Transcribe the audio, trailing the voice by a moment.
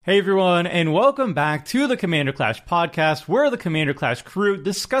Hey everyone, and welcome back to the Commander Clash podcast, where the Commander Clash crew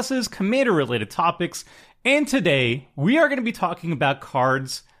discusses Commander-related topics. And today, we are going to be talking about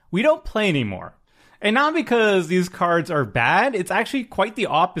cards we don't play anymore. And not because these cards are bad, it's actually quite the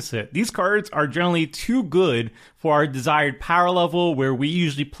opposite. These cards are generally too good for our desired power level where we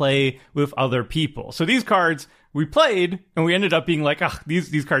usually play with other people. So these cards we played, and we ended up being like,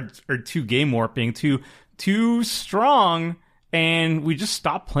 these cards are too game warping, too strong. And we just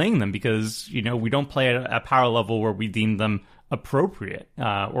stopped playing them because, we don't play at a power level where we deem them appropriate,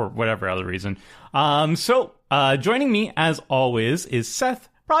 or whatever other reason. So joining me, as always, is Seth,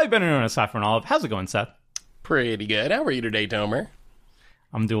 probably better known as Saffron Olive. How's it going, Seth? Pretty good. How are you today, Tomer?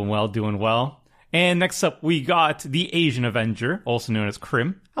 I'm doing well. And next up, we got the Asian Avenger, also known as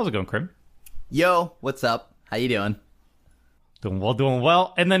Krim. How's it going, Krim? Yo, what's up? How you doing? Doing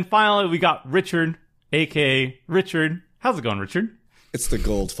well. And then finally, we got Richard, a.k.a. Richard. How's it going, Richard? It's the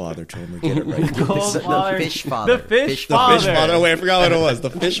Gold Father, Tomer. Get it right. The Fish Father. The Fish Father. The Fish Father. Wait, I forgot what it was. The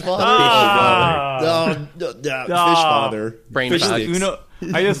Fish Father? Fish Father. Brain Fish fog. sticks.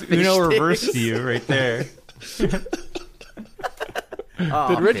 I just Uno reversed you right there. Did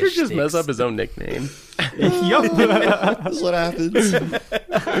Richard just mess up his own nickname? Yup. That's what happens.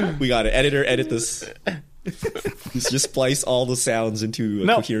 We got to edit this. Just splice all the sounds into a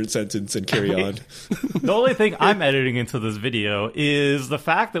coherent sentence and carry on. The only thing I'm editing into this video is the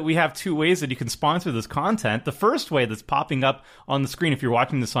fact that we have two ways that you can sponsor this content. The first way that's popping up on the screen if you're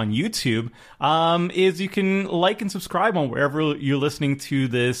watching this on YouTube is you can like and subscribe on wherever you're listening to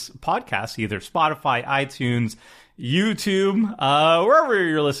this podcast, either Spotify, iTunes, YouTube, wherever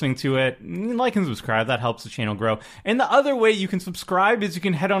you're listening to it. Like and subscribe. That helps the channel grow. And the other way you can subscribe is you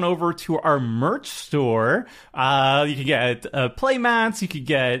can head on over to our merch store. You can get play mats, you could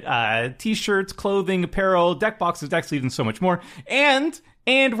get t-shirts, clothing, apparel, deck boxes, deck sleeves, and so much more. And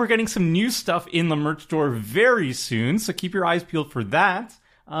we're getting some new stuff in the merch store very soon, so keep your eyes peeled for that.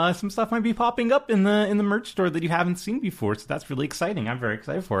 Some stuff might be popping up in the merch store that you haven't seen before, so that's really exciting. I'm very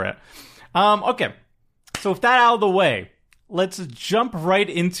excited for it. Okay. So with that out of the way, let's jump right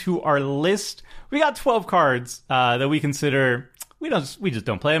into our list. We got 12 cards that we consider we just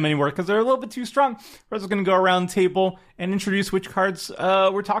don't play them anymore because they're a little bit too strong. We're just going to go around the table and introduce which cards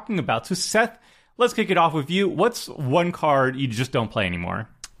we're talking about. So Seth, let's kick it off with you. What's one card you just don't play anymore?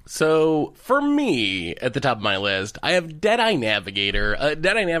 So, for me, at the top of my list, I have Deadeye Navigator.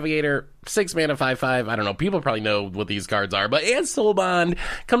 Deadeye Navigator, 6 mana, 5/5. I don't know, people probably know what these cards are, but as Soul Bond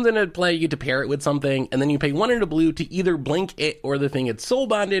comes into play, you get to pair it with something, and then you pay 1 and a blue to either blink it or the thing it's soul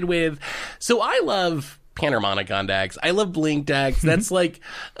bonded with. So I love Panharmonicon decks. I love Blink decks. That's like,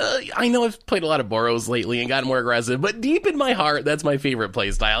 I know I've played a lot of Boros lately and gotten more aggressive, but deep in my heart, that's my favorite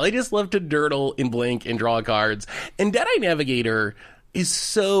playstyle. I just love to dirtle and blink and draw cards. And Deadeye Navigator is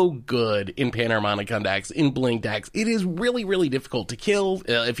so good in Panharmonicon decks, in Blink decks. It is really, really difficult to kill.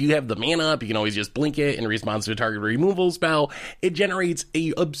 If you have the mana up, you can always just blink it in response to a target removal spell. It generates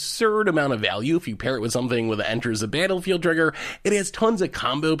a absurd amount of value if you pair it with something with an enters the battlefield trigger. It has tons of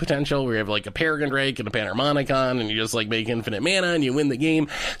combo potential where you have like a Peregrine Drake and a Panharmonicon and you just like make infinite mana and you win the game.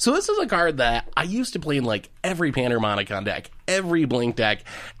 So this is a card that I used to play in like every Panharmonicon deck, every Blink deck,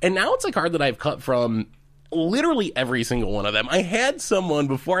 and now it's a card that I've cut from literally every single one of them. I had someone,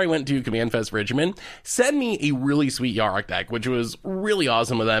 before I went to Command Fest Richmond, send me a really sweet Yarok deck, which was really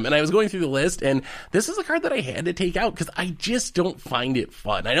awesome of them. And I was going through the list, and this is a card that I had to take out because I just don't find it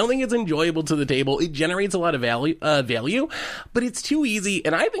fun. I don't think it's enjoyable to the table. It generates a lot of value, but it's too easy,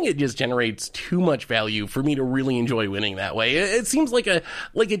 and I think it just generates too much value for me to really enjoy winning that way. It seems like a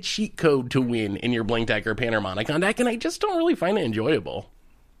cheat code to win in your Blink deck or Panharmonicon deck, and I just don't really find it enjoyable.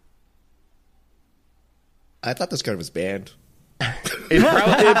 I thought this card was banned. It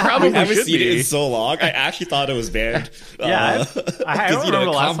probably I haven't should seen be. it in so long. I actually thought it was banned. Yeah, I don't remember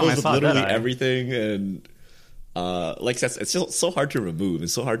the last time I combos saw literally Deadeye. everything, and it's still so hard to remove and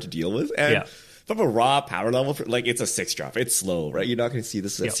so hard to deal with. And from a raw power level, it's a 6-drop. It's slow, right? You're not going to see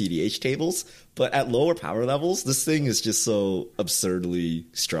this at CDH tables, but at lower power levels, this thing is just so absurdly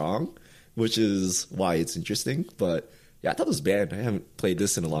strong, which is why it's interesting. But yeah, I thought it was banned. I haven't played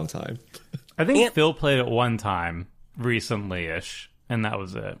this in a long time. I think Phil played it one time recently-ish, and that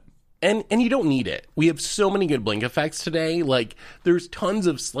was it. And you don't need it. We have so many good blink effects today. Like, there's tons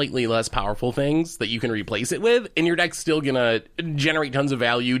of slightly less powerful things that you can replace it with, and your deck's still gonna generate tons of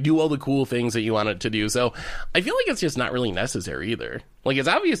value, do all the cool things that you want it to do. So I feel like it's just not really necessary either. Like, it's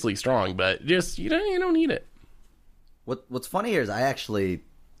obviously strong, but just, you don't need it. What's funny here is I actually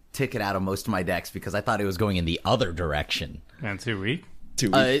took it out of most of my decks because I thought it was going in the other direction. And 2 week.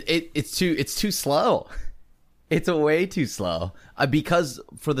 It's too slow. It's way too slow because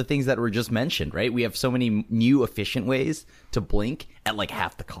for the things that were just mentioned, right? We have so many new efficient ways to blink at like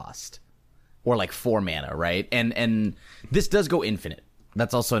half the cost, or like 4 mana, right? And this does go infinite.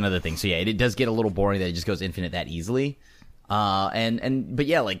 That's also another thing. So yeah, it does get a little boring that it just goes infinite that easily. But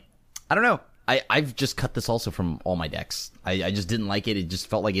yeah, like I don't know. I've just cut this also from all my decks. I just didn't like it. It just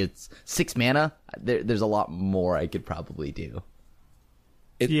felt like it's 6 mana. There's a lot more I could probably do.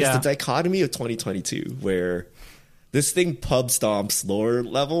 It's the dichotomy of 2022 where this thing pub stomps lower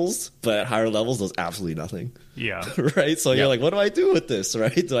levels, but at higher levels does absolutely nothing. Yeah. Right? So you're like, what do I do with this,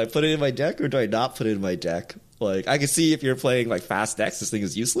 right? Do I put it in my deck or do I not put it in my deck? Like, I can see if you're playing like fast decks, this thing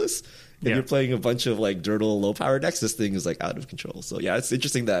is useless. If you're playing a bunch of like dirtle low power decks, this thing is like out of control. So yeah, it's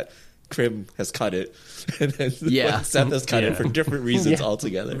interesting that Krim has cut it, and then Seth has cut it for different reasons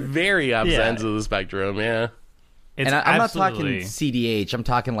altogether. Very opposite ends of the spectrum, yeah. And I'm not talking CDH. I'm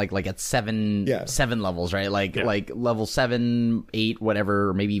talking like at 7 levels, right? Like level 7, 8, whatever,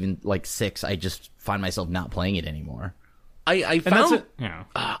 or maybe even like 6. I just find myself not playing it anymore. I found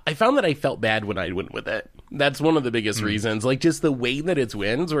that I felt bad when I went with it. That's one of the biggest reasons. Like, just the way that it's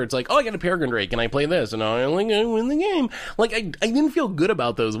wins, where it's like, oh, I got a Peregrine Drake, and I play this, and I only win the game. Like, I didn't feel good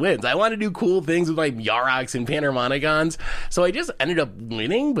about those wins. I want to do cool things with my Yaroks and Panharmonicons, so I just ended up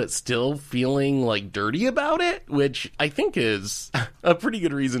winning, but still feeling, like, dirty about it, which I think is a pretty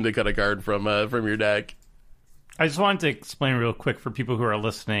good reason to cut a card from your deck. I just wanted to explain real quick for people who are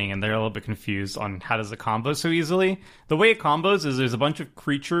listening and they're a little bit confused on how does it combo so easily. The way it combos is there's a bunch of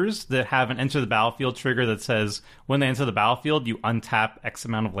creatures that have an enter the battlefield trigger that says when they enter the battlefield, you untap X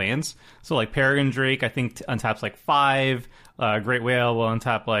amount of lands. So like Peregrine Drake, I think untaps like 5. Great Whale will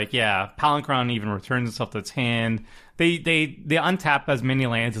untap Palinchron even returns itself to its hand. They untap as many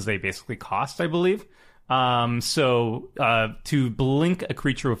lands as they basically cost, I believe. So to blink a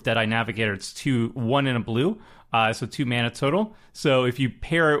creature with Deadeye Navigator, it's 1 and a blue. So 2 mana total. So if you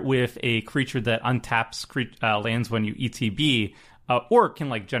pair it with a creature that untaps lands when you ETB, or can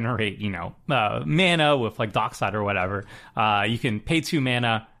like generate, mana with like Dockside or whatever, you can pay 2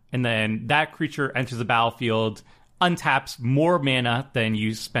 mana, and then that creature enters the battlefield, untaps more mana than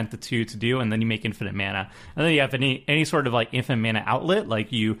you spent the 2 to do, and then you make infinite mana. And then you have any sort of like infinite mana outlet,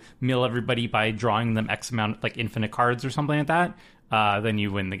 like you mill everybody by drawing them X amount, like infinite cards or something like that, then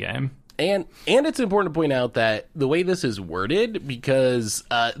you win the game. And it's important to point out that the way this is worded, because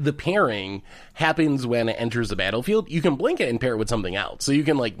the pairing happens when it enters the battlefield, you can blink it and pair it with something else. So you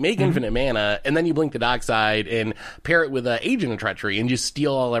can like make infinite mana, and then you blink the Dockside and pair it with Agent of Treachery and just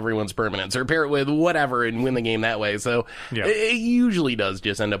steal all everyone's permanents, or pair it with whatever and win the game that way. So it usually does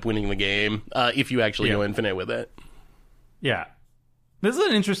just end up winning the game if you actually go infinite with it. Yeah. This is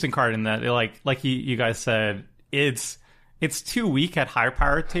an interesting card in that, like you guys said, it's too weak at higher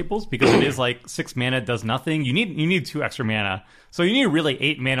power tables because it is like 6 mana does nothing. You need 2 extra mana, so you need really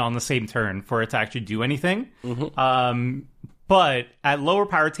 8 mana on the same turn for it to actually do anything. But at lower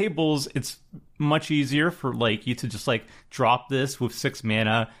power tables, it's much easier for like you to just like drop this with 6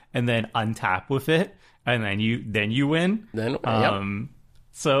 mana and then untap with it, and then you win.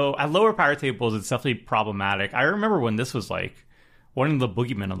 So at lower power tables, it's definitely problematic. I remember when this was like one of the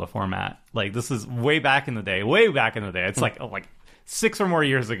boogeymen of the format. Like, this is way back in the day. It's like 6 or more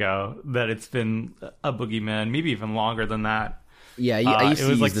years ago that it's been a boogeyman, maybe even longer than that. Yeah, I used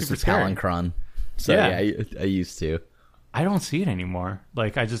to use this with Palinchron. So I used to. I don't see it anymore.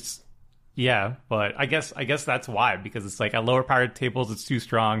 Like, but I guess that's why, because it's like at lower power tables it's too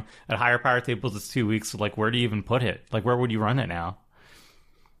strong, at higher power tables it's too weak. So like, where do you even put it? Like, where would you run it now?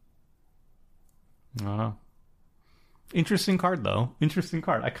 I don't know. Interesting card, though. Interesting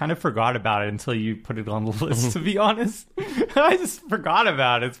card. I kind of forgot about it until you put it on the list, to be honest. I just forgot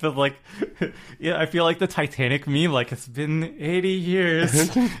about it. It's been like, I feel like the Titanic meme, like it's been 80 years,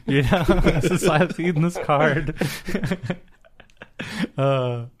 since I've seen this card.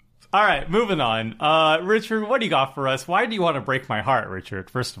 All right, moving on. Richard, what do you got for us? Why do you want to break my heart, Richard,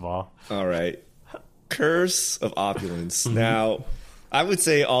 first of all? All right. Curse of Opulence. Now, I would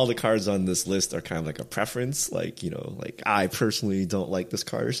say all the cards on this list are kind of like a preference. Like, like I personally don't like this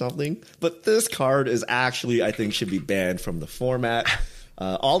card or something. But this card is actually, I think, should be banned from the format.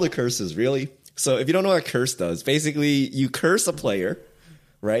 All the curses, really. So if you don't know what a curse does, basically you curse a player,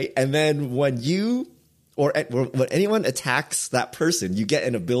 right? And then when when anyone attacks that person, you get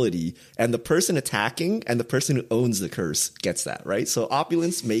an ability. And the person attacking and the person who owns the curse gets that, right? So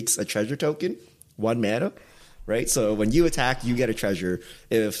Opulence makes a treasure token, 1 mana. Right? So when you attack, you get a treasure.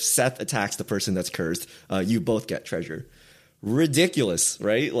 If Seth attacks the person that's cursed, you both get treasure. Ridiculous,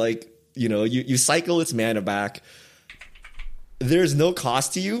 right? Like, you cycle its mana back. there's no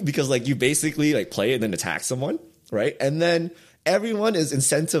cost to you because like you basically like play it and then attack someone, right? And then everyone is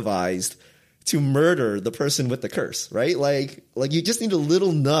incentivized to murder the person with the curse, right? Like you just need a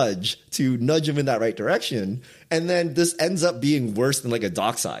little nudge to nudge him in that right direction. And then this ends up being worse than like a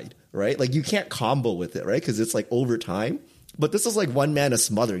dockside, right? Like you can't combo with it, right? Because it's like over time. But this is like one mana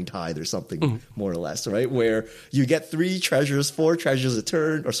smothering tithe or something, more or less, right? Where you get 4 treasures a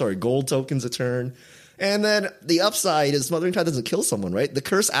turn, or sorry, gold tokens a turn. And then the upside is smothering tithe doesn't kill someone, right? The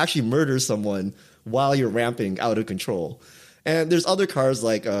curse actually murders someone while you're ramping out of control. And there's other cards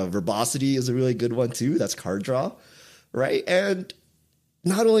like Verbosity is a really good one too. That's card draw, right? And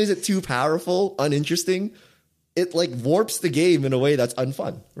not only is it too powerful, uninteresting, it like warps the game in a way that's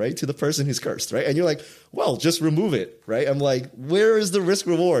unfun, right? To the person who's cursed, right? And you're like, well, just remove it, right? I'm like, where is the risk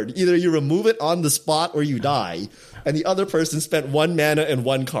reward? Either you remove it on the spot or you die. And the other person spent 1 mana and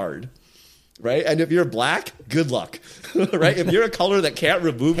 1 card, right? And if you're black, good luck, right? If you're a color that can't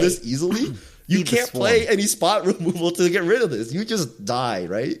remove this easily, you can't play any spot removal to get rid of this. You just die,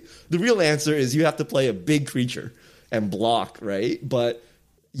 right? The real answer is you have to play a big creature and block, right? But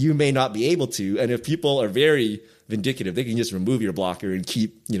you may not be able to. And if people are very vindictive, they can just remove your blocker and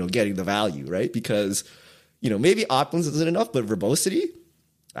keep, getting the value, right? Because, maybe Opulence isn't enough, but Verbosity,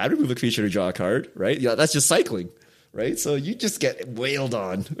 I'd remove a creature to draw a card, right? Yeah, that's just cycling, right? So you just get wailed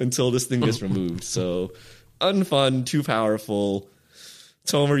on until this thing gets removed. So unfun, too powerful.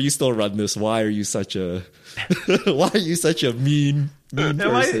 Tomer, you still run this. Why are you such a mean person?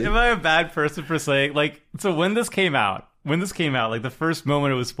 Am I a bad person for saying, like, so when this came out, like the first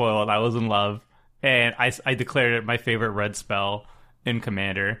moment it was spoiled, I was in love, and I declared it my favorite red spell in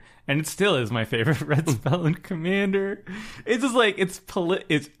Commander, and it still is my favorite red spell in Commander. It's just like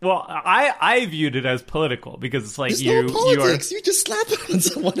I viewed it as political because it's like no politics. You just slap it on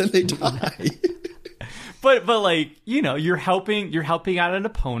someone and they die. But like, you're helping out an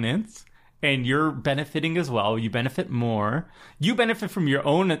opponent and you're benefiting as well. You benefit more. You benefit from your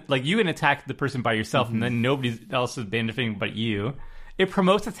own, like you can attack the person by yourself and then nobody else is benefiting but you. It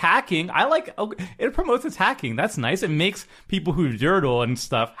promotes attacking. It promotes attacking. That's nice. It makes people who dirtle and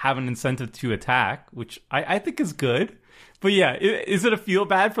stuff have an incentive to attack, which I think is good. But yeah, is it a feel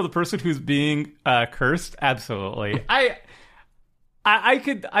bad for the person who's being cursed? Absolutely.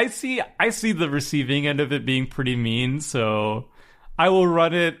 I see the receiving end of it being pretty mean, so I will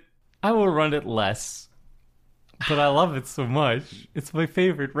run it less. But I love it so much. It's my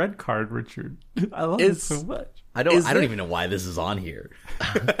favorite red card, Richard. I love it so much. I don't even know why this is on here.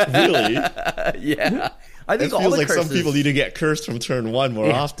 Really? Yeah. I think it feels like some people need to get cursed from turn 1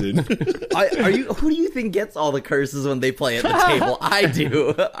 more often. Who do you think gets all the curses when they play at the table? I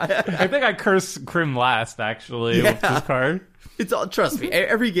do. I think I curse Crim last, actually, with this card. It's all, trust me,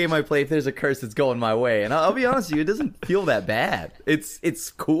 every game I play, if there's a curse, it's going my way. And I'll be honest with you, it doesn't feel that bad.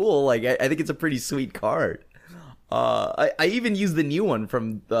 It's cool. Like, I think it's a pretty sweet card. I even use the new one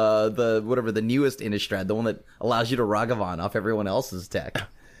from the newest Innistrad, the one that allows you to Ragavan off everyone else's deck.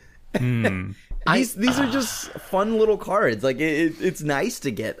 These are just fun little cards. Like it's nice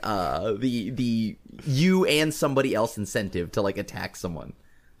to get the you and somebody else incentive to like attack someone.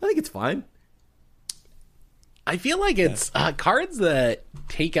 I think it's fine. I feel like it's cards that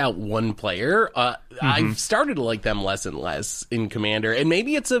take out one player. I've started to like them less and less in Commander, and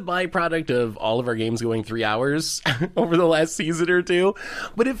maybe it's a byproduct of all of our games going 3 hours over the last season or two,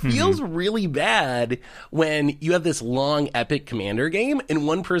 but it feels really bad when you have this long, epic Commander game, and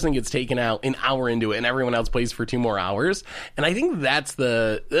one person gets taken out an hour into it, and everyone else plays for 2 more hours, and I think that's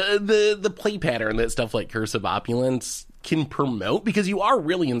the play pattern that stuff like Curse of Opulence can promote, because you are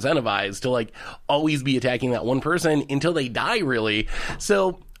really incentivized to like always be attacking that one person until they die, really.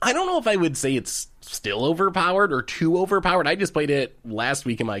 So I don't know if I would say it's still overpowered or too overpowered. I just played it last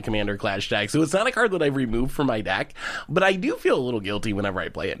week in my Commander Clash deck, so it's not a card that I've removed from my deck, but I do feel a little guilty whenever I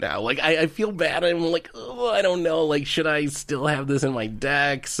play it now. Like, I feel bad. I'm like, oh, I don't know, like, should I still have this in my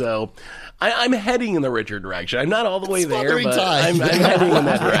deck? So I'm heading in the Richard direction. I'm not all the way there, but I'm heading in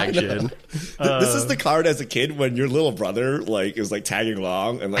that direction. This is the card as a kid when your little brother like is like tagging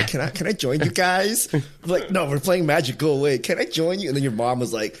along and like, can I join you guys? I'm like, no, we're playing Magic. Go away. Can I join you? And then your mom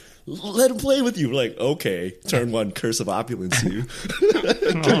was like, let him play with you. We're like, okay. Turn 1, Curse of Opulence. You.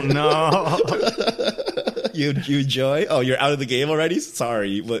 Oh no. You enjoy? Oh, you're out of the game already?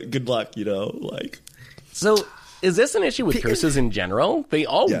 Sorry, but good luck. Like. So. Is this an issue with curses in general? They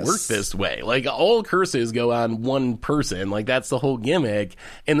all work this way. Like, all curses go on one person. Like, that's the whole gimmick.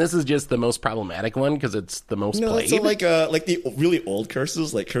 And this is just the most problematic one because it's the most played. So like the really old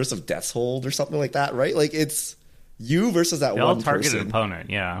curses, like Curse of Death's Hold or something like that, right? Like, it's you versus that one targeted person.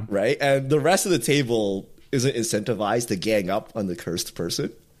 Opponent, yeah. Right? And the rest of the table isn't incentivized to gang up on the cursed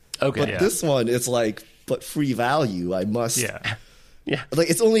person. Okay. But this one, it's like, but free value. I must. Yeah. Yeah. Like,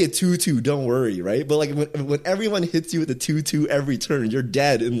 it's only a 2/2, don't worry, right? But like when everyone hits you with a 2/2 every turn, you're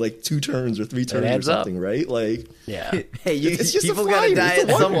dead in like 2 turns or 3 turns or adds up. something, right? Like, Yeah. Hey, it's just a people gotta fighter. die It's at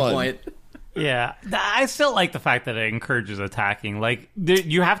a some 1/1. point. Yeah, I still like the fact that it encourages attacking. Like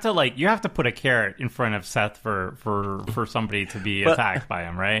you have to put a carrot in front of Seth for somebody to be attacked by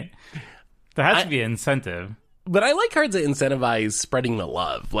him, right? There has to be an incentive. But I like cards that incentivize spreading the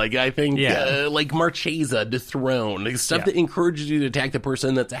love. Like, I think, like Marchesa, Dethrone, like stuff that encourages you to attack the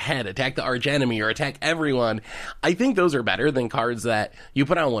person that's ahead, attack the arch enemy, or attack everyone. I think those are better than cards that you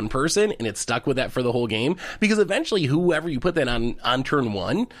put on one person and it's stuck with that for the whole game. Because eventually, whoever you put that on turn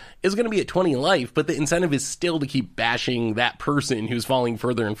 1 is going to be at 20 life, but the incentive is still to keep bashing that person who's falling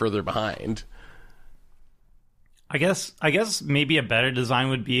further and further behind. I guess maybe a better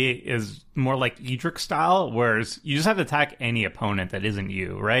design is more like Edric style, whereas you just have to attack any opponent that isn't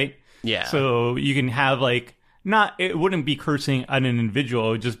you, right? Yeah. So you can have it wouldn't be cursing on an individual,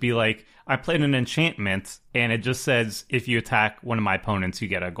 it would just be like, I played an enchantment and it just says if you attack one of my opponents you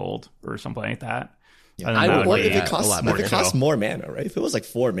get a gold or something like that. Yeah. I Well, if that it costs, a lot if more. it costs more mana, right? If it was like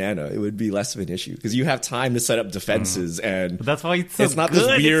 4 mana, it would be less of an issue because you have time to set up defenses, and But that's why it's so it's not good. this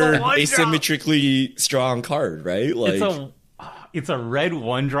It's a weird one-drop. asymmetrically strong card, right? Like, It's a red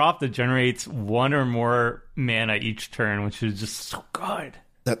 1-drop that generates 1 or more mana each turn, which is just so good.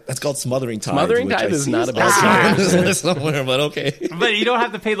 that's called Smothering Tide. Smothering which Tide I is see not a also bad on this list somewhere, but okay. But you don't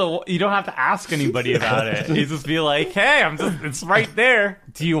have to you don't have to ask anybody about it. You just be like, "Hey, it's right there.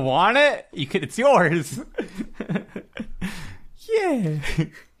 Do you want it? It's yours." Yeah.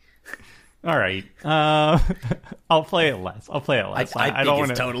 All right. I'll play it less. I I think don't it's want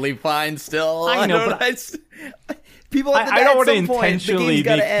to. totally fine still. I know, don't- but people have to I die don't at want to some point. The intentionally game's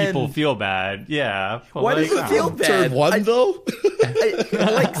gotta make people end. feel bad. Yeah. but Why does it feel bad? Turn 1 though.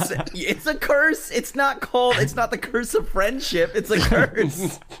 It's a curse. It's not the curse of friendship. It's a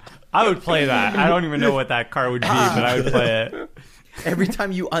curse. I would play that. I don't even know what that card would be, but I would play it. Every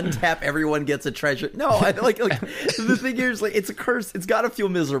time you untap, everyone gets a treasure. No, like the thing here is like it's a curse. It's got to feel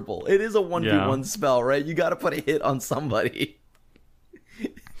miserable. It is a 1v1 spell, right? You got to put a hit on somebody.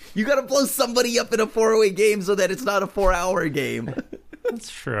 You got to blow somebody up in a 4-away game so that it's not a 4-hour game. That's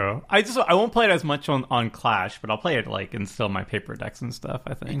true. I won't play it as much on Clash, but I'll play it in still my paper decks and stuff.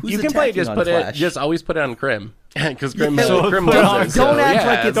 I think. Who's You can play it, attacking on Clash? just always put it on Crim. Because Crim, so Crim put it loves on- it. So, Don't act yeah,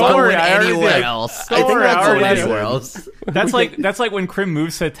 like it's don't going worry, I already anywhere did. else. Don't worry, I it's already going did. anywhere else. That's like when Crim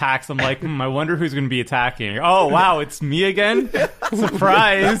moves to attacks. I'm like, I wonder who's going to be attacking. Oh wow, it's me again.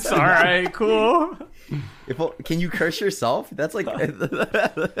 Surprise! All right, cool. Can you curse yourself? That's like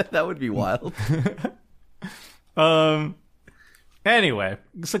that would be wild. Anyway,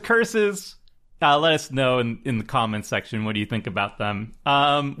 so curses. Let us know in the comments section what do you think about them.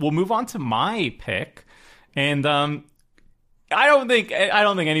 We'll move on to my pick, and I don't think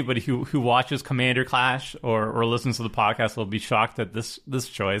anybody who watches Commander Clash or listens to the podcast will be shocked at this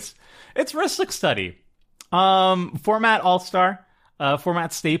choice. It's Rhystic Study, format all-star,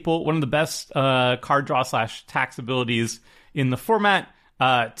 format staple, one of the best card draw / tax abilities in the format.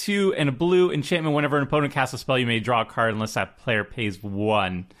 2 and a blue enchantment. Whenever an opponent casts a spell, you may draw a card unless that player pays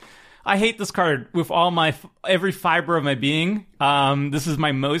 1. I hate this card with every fiber of my being. This is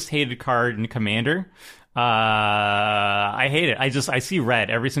my most hated card in Commander. I hate it. I see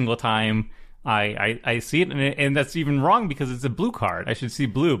red every single time I see it, and that's even wrong because it's a blue card. I should see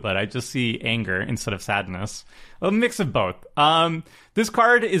blue, but I just see anger instead of sadness. A mix of both. This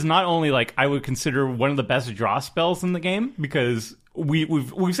card is not only I would consider one of the best draw spells in the game because we've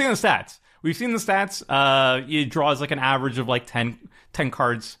seen the stats. We've seen the stats. It draws an average of 10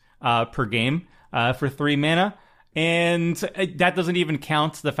 cards per game for 3 mana. And that doesn't even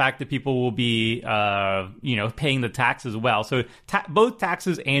count the fact that people will be, paying the tax as well. So both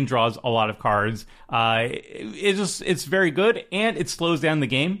taxes and draws a lot of cards. It's very good, and it slows down the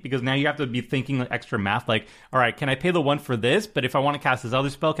game because now you have to be thinking extra math. All right, can I pay the 1 for this? But if I want to cast this other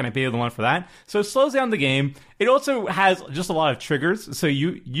spell, can I pay the 1 for that? So it slows down the game. It also has just a lot of triggers. So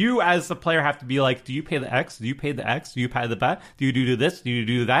you as the player have to be do you pay the X? Do you pay the X? Do you pay the bet? Do you do this? Do you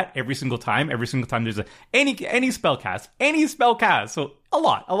do that? Every single time there's any spell cast. So a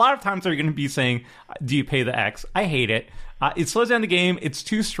lot of times are you going to be saying, do you pay the X? I hate it. It slows down the game. It's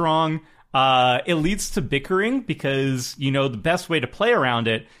too strong. It leads to bickering because, the best way to play around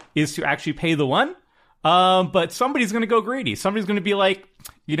it is to actually pay the 1. But somebody's going to go greedy. Somebody's going to be like,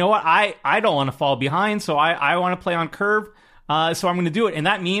 you know what? I don't want to fall behind, so I want to play on curve. So I'm going to do it. And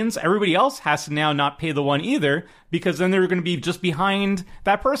that means everybody else has to now not pay the one either, because then they're going to be just behind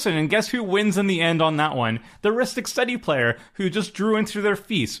that person. And guess who wins in the end on that one? The Rhystic Study player who just drew into their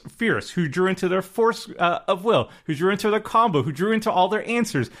fierce, who drew into their force of will, who drew into their combo, who drew into all their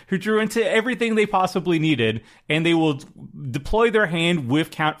answers, who drew into everything they possibly needed. And they will deploy their hand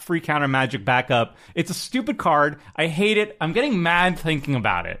with free counter magic backup. It's a stupid card. I hate it. I'm getting mad thinking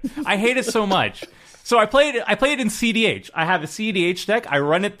about it. I hate it so much. So I played it in CDH. I have a CDH deck. I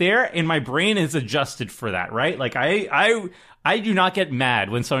run it there, and my brain is adjusted for that, right? Like I do not get mad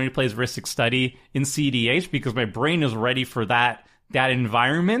when somebody plays Rhystic Study in CDH because my brain is ready for that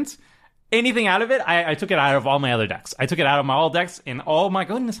environment. Anything out of it, I took it out of all my other decks. I took it out of my all decks, and oh my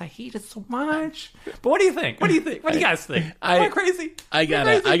goodness, I hate it so much. But what do you think? What do you guys think? Am I crazy? I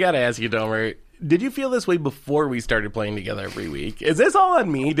gotta ask you, Tomer. Did you feel this way before we started playing together every week? Is this all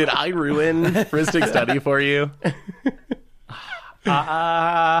on me? Did I ruin Rhystic Study for you? You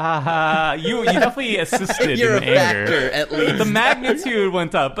definitely assisted You're in a anger. factor, at least. The magnitude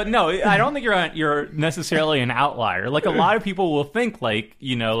went up, but no, I don't think you're necessarily an outlier. Like a lot of people will think, like,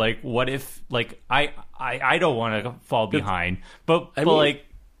 you know, like what if, like I don't want to fall behind, but like.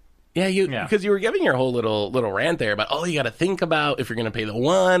 Yeah, because you were giving your whole little rant there about, you got to think about if you're going to pay the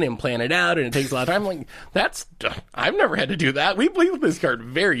one and plan it out, and it takes a lot of time. Like, I've never had to do that. We play with this card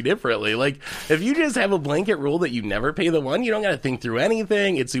very differently. Like, if you just have a blanket rule that you never pay the one, you don't got to think through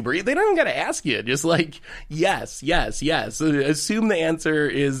anything. It's super easy. They don't even got to ask you. Just like, yes. Assume the answer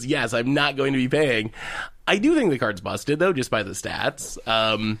is yes, I'm not going to be paying. I do think the card's busted, though, just by the stats.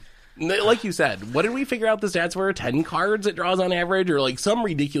 Like you said, what did we figure out the stats were? 10 cards it draws on average, or like some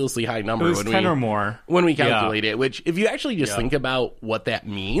ridiculously high number? It was 10 or more when we calculate it. Which, if you actually just think about what that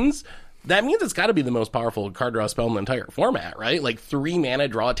means it's got to be the most powerful card draw spell in the entire format, right? Like 3 mana,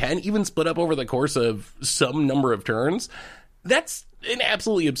 draw 10, even split up over the course of some number of turns. That's an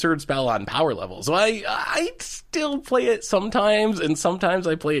absolutely absurd spell on power level. So I still play it sometimes, and sometimes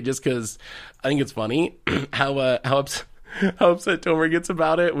I play it just because I think it's funny how upset Tomer gets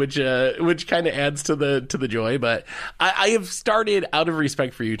about it, which kind of adds to the joy. But I have started, out of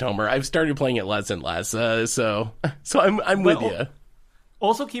respect for you, Tomer, I've started playing it less and less. So I'm with you.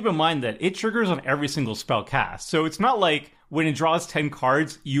 Also keep in mind that it triggers on every single spell cast. So it's not like when it draws 10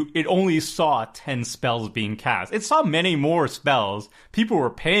 cards, it only saw 10 spells being cast. It saw many more spells. People were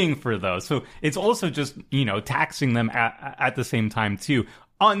paying for those. So it's also just, taxing them at the same time too,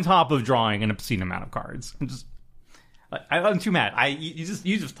 on top of drawing an obscene amount of cards. I'm too mad. You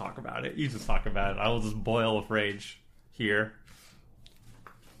just talk about it. You just talk about it. I will just boil with rage here.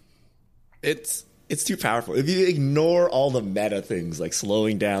 It's too powerful. If you ignore all the meta things like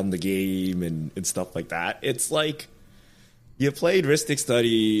slowing down the game and stuff like that, it's like you played Rhystic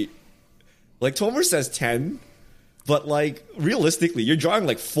Study. Like Tomer says 10, but like realistically, you're drawing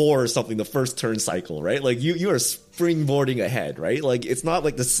like 4 or something the first turn cycle, right? Like you are springboarding ahead, right? Like it's not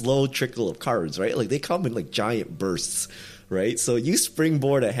like the slow trickle of cards, right? Like they come in like giant bursts, right? So you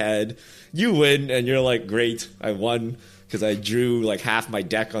springboard ahead, you win, and you're like, great, I won because I drew like half my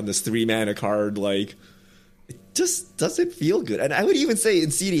deck on this 3 mana card. Like it just doesn't feel good. And I would even say in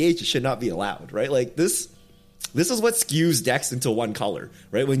CDH it should not be allowed, right? Like this is what skews decks into one color,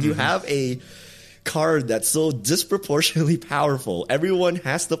 right? When you have a card that's so disproportionately powerful, everyone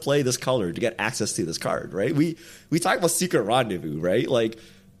has to play this color to get access to this card, right? We talk about Secret Rendezvous, right? Like,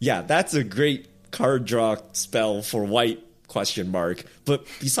 yeah, that's a great card draw spell for white, ? But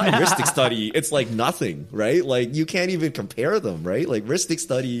beside Rhystic Study, it's like nothing, right? Like you can't even compare them, right? Like Rhystic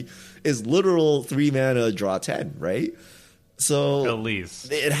Study is literal 3 mana draw 10, right? So at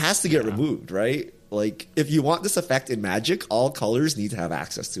least it has to get removed, right? Like, if you want this effect in Magic, all colors need to have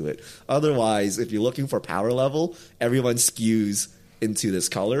access to it. Otherwise, if you're looking for power level, everyone skews into this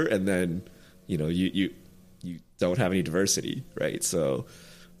color, and then, you don't have any diversity, right? So,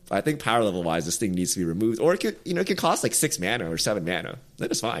 I think power level wise, this thing needs to be removed. Or it could cost like 6 mana or 7 mana.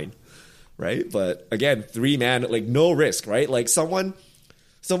 That is fine, right? But again, 3 mana, like no risk, right? Like someone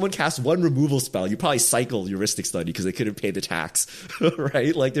casts 1 removal spell, you probably cycle your Rhystic Study because they couldn't pay the tax,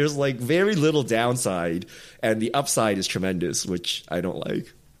 right? Like there's like very little downside, and the upside is tremendous, which I don't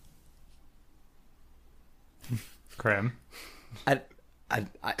like. Krim.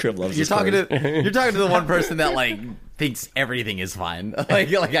 Krim loves you're this talking card. you're talking to the one person that like thinks everything is fine.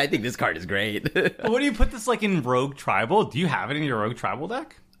 Like I think this card is great. What do you put this like in Rogue Tribal? Do you have it in your Rogue Tribal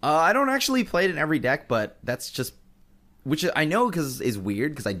deck? I don't actually play it in every deck, but that's just, which I know because is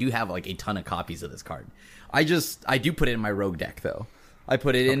weird because I do have like a ton of copies of this card. I do put it in my Rogue deck though. I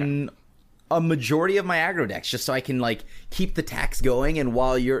put it in a majority of my aggro decks just so I can like keep the tax going, and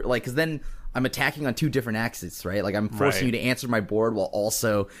while you're like, because then I'm attacking on two different axes, right? Like I'm forcing you to answer my board while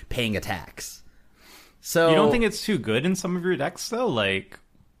also paying attacks. So you don't think it's too good in some of your decks though? Like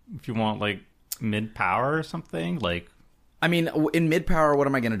if you want like mid power or something, like I mean, in mid power, what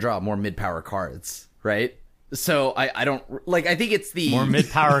am I going to draw? More mid power cards, right? So I don't like. I think it's the more mid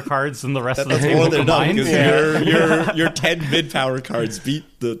power cards than the rest of the That's table more than enough combined. because your 10 mid power cards beat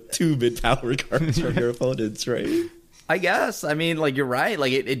the 2 mid power cards from your opponents, right? I guess. I mean, like, you're right.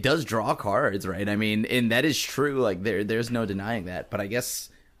 Like, it does draw cards, right? I mean, and that is true. Like, there's no denying that. But I guess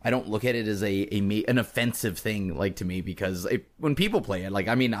I don't look at it as an offensive thing, like, to me, because when people play it, like,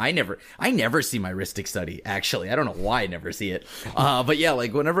 I mean, I never see my Rhystic Study, actually. I don't know why I never see it. But yeah,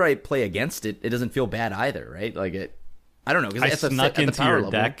 like, whenever I play against it, it doesn't feel bad either, right? Like, I don't know. I snuck into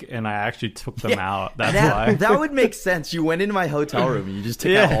your deck and I actually took them out. That's why. That would make sense. You went into my hotel room and you just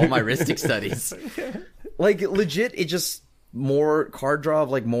took out all my Rhystic Studies. Like, legit, it just more card draw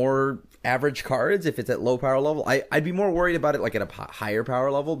of, like, more average cards if it's at low power level. I'd be more worried about it, like, at a higher power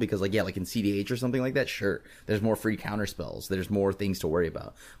level because, like, yeah, like in CDH or something like that, sure. There's more free counter spells. There's more things to worry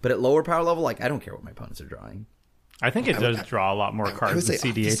about. But at lower power level, like, I don't care what my opponents are drawing. I think it does draw a lot more cards than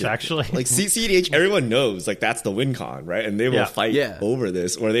CDH, actually. Like, CDH, everyone knows, like, that's the win con, right? And they will fight over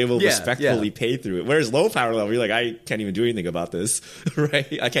this, or they will respectfully pay through it. Whereas low power level, you're like, I can't even do anything about this,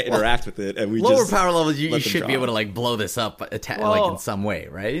 right? I can't interact with it. And we lower just power levels, you should be able to, like, blow this up like, in some way,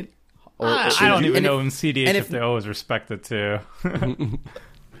 right? I don't even know in CDH if they always respect it, too.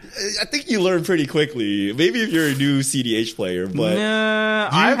 I think you learn pretty quickly. Maybe if you're a new CDH player, but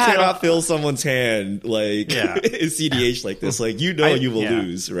you cannot fill someone's hand like in CDH like this. Like you will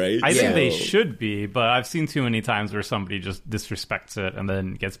lose, right? I think they should be, but I've seen too many times where somebody just disrespects it and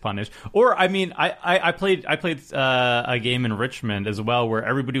then gets punished. Or I mean, I played a game in Richmond as well where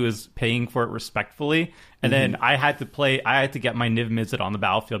everybody was paying for it respectfully. And then I had to get my Niv Mizzet on the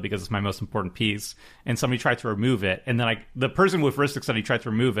battlefield because it's my most important piece. And somebody tried to remove it. And then the person with Rhystic Study tried to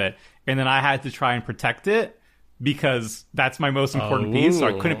remove it. And then I had to try and protect it because that's my most important piece. So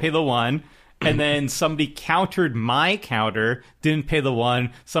I couldn't pay the 1. And then somebody countered my counter, didn't pay the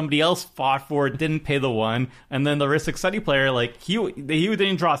 1. Somebody else fought for it, didn't pay the 1. And then the Rhystic Study player, like, he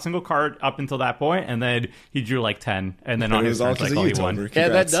didn't draw a single card up until that point, and then he drew like 10. And then on his turn, like, he won. Yeah,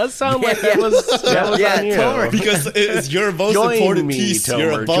 that does sound like that was on you. Tomer. Because it's your most important piece. Tomer.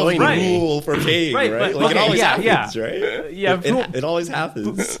 You're above the rule for paying, right? But, Like, it always happens, yeah. right? Yeah, it always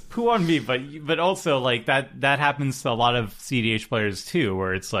happens. Poo on me, but also, like, that happens to a lot of CDH players, too,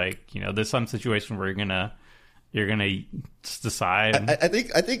 where it's like, you know, there's some situation where you're gonna just decide. I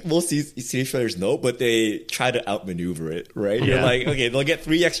think most CDH players know, but they try to outmaneuver it, right? You're like, okay, they'll get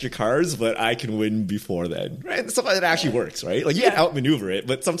 3 extra cards, but I can win before then, right? And sometimes it actually works, right? Like you can outmaneuver it,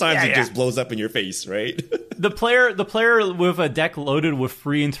 but sometimes it just blows up in your face, right? The player with a deck loaded with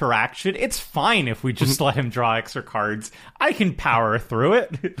free interaction, it's fine if we just let him draw extra cards. I can power through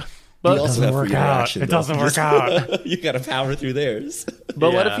it. But it doesn't work out. It doesn't work out. You gotta power through theirs.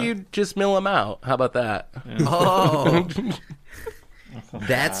 But what if you just mill them out? How about that? Yeah. Oh,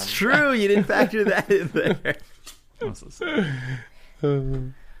 that's true. You didn't factor that in there.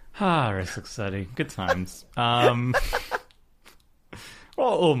 Rhystic Study. Good times. Well,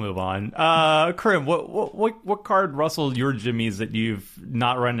 we'll move on. Krim, what card rustled your jimmies that you've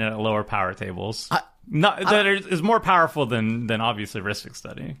not run at lower power tables? That is more powerful than obviously Rhystic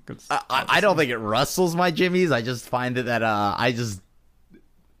Study. I don't think it rustles my jimmies. I just find that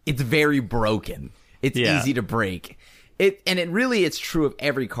it's very broken. It's easy to break. It's true of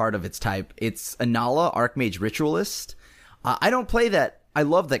every card of its type. It's Anala, Archmage Ritualist. I don't play that. I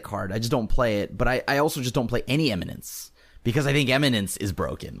love that card. I just don't play it. But I also just don't play any Eminence. Because I think Eminence is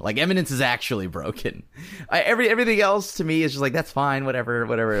broken. Like, Eminence is actually broken. Everything else to me is just like, that's fine, whatever.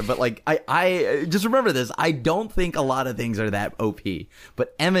 But, like, I just remember this. I don't think a lot of things are that OP.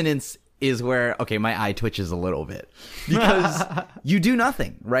 But Eminence is where, okay, my eye twitches a little bit. Because you do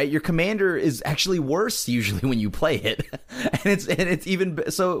nothing, right? Your commander is actually worse usually when you play it. and it's even...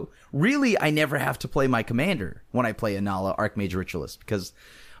 So, really, I never have to play my commander when I play Anala, Archmage Ritualist. Because...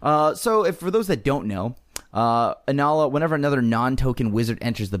 So, for those that don't know... Anala, whenever another non-token wizard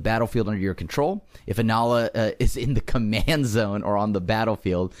enters the battlefield under your control, if Anala is in the command zone or on the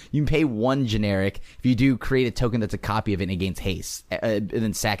battlefield, you can pay 1 generic. If you do, create a token that's a copy of it and it gains haste, and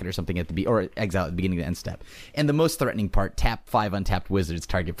then sack it or something or exile at the beginning of the end step. And the most threatening part, tap 5 untapped wizards,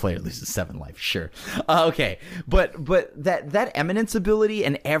 target player loses 7 life. Sure. Okay. But that Eminence ability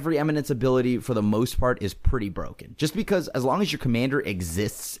and every Eminence ability for the most part is pretty broken. Just because as long as your commander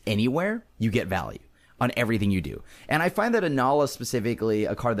exists anywhere, you get value on everything you do. And I find that Anala specifically,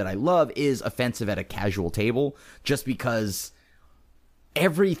 a card that I love, is offensive at a casual table just because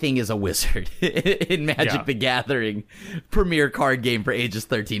everything is a wizard in Magic the Gathering, premier card game for ages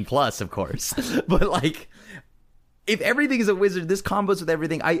 13 plus, of course. But like, if everything is a wizard, this combos with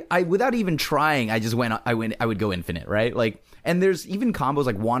everything. I without even trying, I would go infinite, right? Like, and there's even combos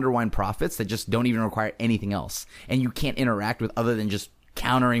like Wanderwine Prophets that just don't even require anything else, and you can't interact with other than just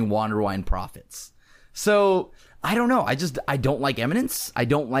countering Wanderwine Prophets. So I don't know. I don't like Eminence. I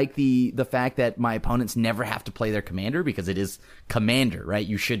don't like the fact that my opponents never have to play their commander because it is commander, right?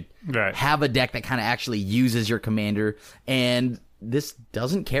 You should have a deck that kind of actually uses your commander, and this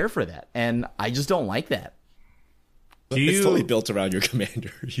doesn't care for that, and I just don't like that. It's totally built around your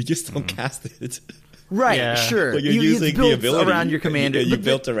commander. You just don't cast it. Right, sure. But you're using the ability around your commander. And you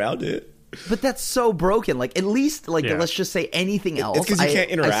built around it. But that's so broken. Like, at least, let's just say anything else. It's because you can't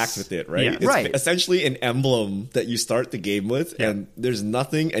interact with it, right? It's essentially an emblem that you start the game with, and there's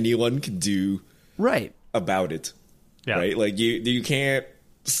nothing anyone can do about it. Yeah. Right? Like, you can't...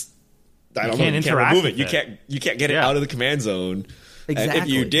 I don't know. You can't remove it. You can't get it out of the command zone. Exactly. And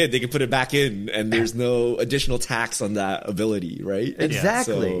if you did, they could put it back in, and there's no additional tax on that ability, right?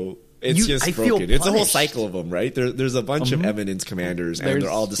 Exactly. So it's just broken. It's a whole cycle of them, right? There's a bunch of Eminence commanders, and they're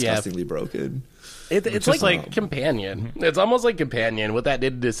all disgustingly broken. It's like Companion. It's almost like Companion. What that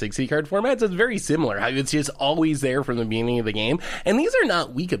did to 60 card formats is very similar. It's just always there from the beginning of the game. And these are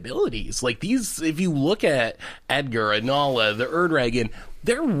not weak abilities. Like these, if you look at Edgar, Anala, the Ur-Dragon,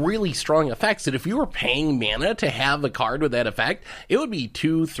 they're really strong effects that if you were paying mana to have a card with that effect, it would be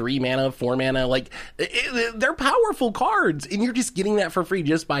 2, 3 mana, 4 mana. Like, they're powerful cards, and you're just getting that for free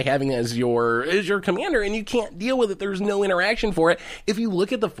just by having it as your commander, and you can't deal with it. There's no interaction for it. If you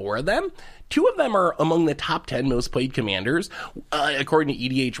look at the 4 of them, 2 of them are among the top 10 most played commanders, according to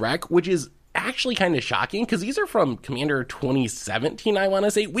EDH Rec, which is actually kind of shocking because these are from Commander 2017, I want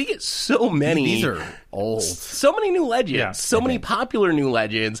to say. We get so many. These are old. So many new legends. Many popular new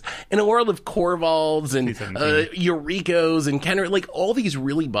legends in a world of Corvalds and Eurykos and Kenner, like all these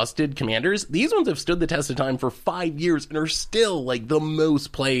really busted commanders. These ones have stood the test of time for 5 years and are still like the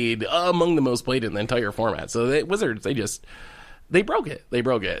most played, among the most played in the entire format. So Wizards, they broke it.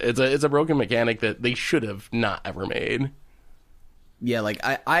 It's a broken mechanic that they should have not ever made. Yeah, like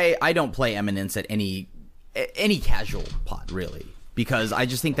I don't play Eminence at any casual pot, really, because I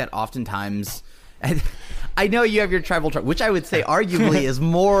just think that oftentimes, I know you have your tribal, which I would say arguably is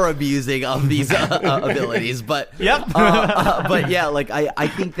more abusing of these abilities, but but yeah, like I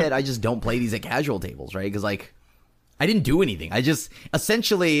think that I just don't play these at casual tables, right? Because like I didn't do anything. I just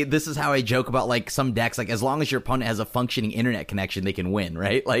essentially, this is how I joke about like some decks, like as long as your opponent has a functioning internet connection, they can win,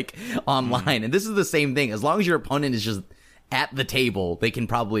 right? Like online, and this is the same thing. As long as your opponent is just at the table, they can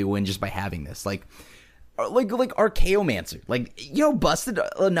probably win just by having this. Like Archaeomancer. Like, you know, busted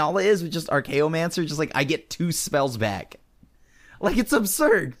Anala is with just Archaeomancer. Just like, I get 2 spells back. Like, it's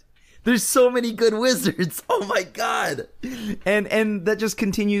absurd. There's so many good wizards. Oh my god. And that just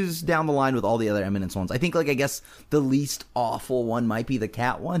continues down the line with all the other Eminence ones. I think, like, I guess the least awful one might be the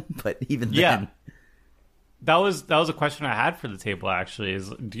cat one, but even then. That was a question I had for the table, actually. Is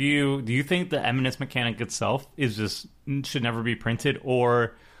do you think the Eminence mechanic itself should never be printed,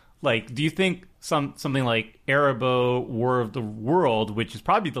 or like do you think something like Erebos War of the World, which is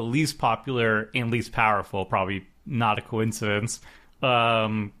probably the least popular and least powerful, probably not a coincidence,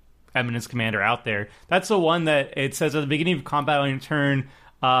 Eminence commander out there, that's the one that it says at the beginning of combat on your turn,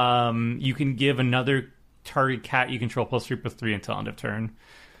 you can give another target cat you control +3/+3 until end of turn.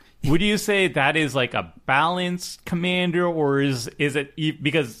 Would you say that is like a balanced commander, or is it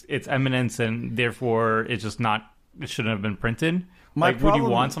because it's Eminence and therefore it's just not, it shouldn't have been printed? Would you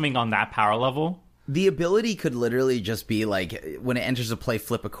want something on that power level? The ability could literally just be like, when it enters a play,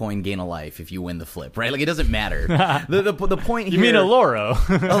 flip a coin, gain a life if you win the flip, right? Like, it doesn't matter. The point here... You mean a Loro?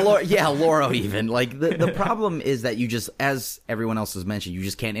 Yeah, a Loro even. Like, the problem is that you just, as everyone else has mentioned, you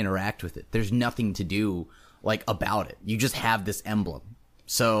just can't interact with it. There's nothing to do, like, about it. You just have this emblem.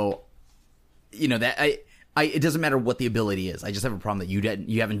 So, you know, that it doesn't matter what the ability is. I just have a problem that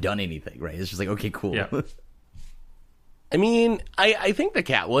you haven't done anything, right? It's just like, okay, cool. Yeah. I mean, I think the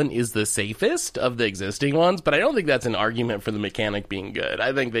cat one is the safest of the existing ones, but I don't think that's an argument for the mechanic being good.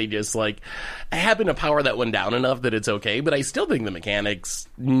 I think they just, like, happen to power that one down enough that it's okay, but I still think the mechanic's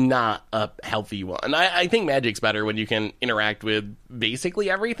not a healthy one. I think Magic's better when you can interact with basically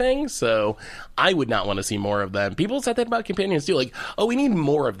everything, so I would not want to see more of them. People said that about companions too, like, oh, we need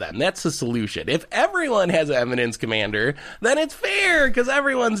more of them. That's the solution. If everyone has an Eminence commander, then it's fair, because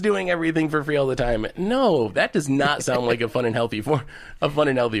everyone's doing everything for free all the time. No, that does not sound like a fun and healthy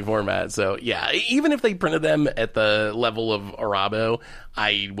format. So yeah, even if they printed them at the level of Arabo,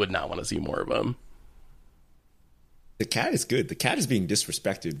 I would not want to see more of them. The cat is good. The cat is being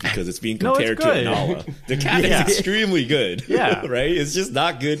disrespected because it's being No, it's compared to good. Anala. The cat Yeah. is extremely good. Yeah. Right? It's just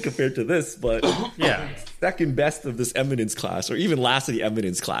not good compared to this, but Yeah. second best of this Eminence class, or even last of the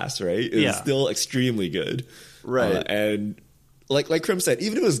Eminence class, right? Is Yeah. still extremely good. Right. And like Krim said,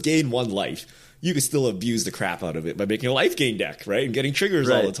 even if it was gain 1 life, you could still abuse the crap out of it by making a life gain deck, right? And getting triggers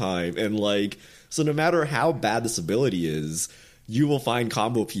all Right. the time. And like, so no matter how bad this ability is, you will find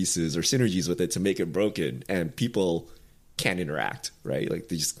combo pieces or synergies with it to make it broken, and people can't interact, right? Like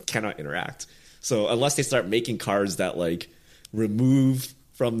they just cannot interact. So unless they start making cards that like remove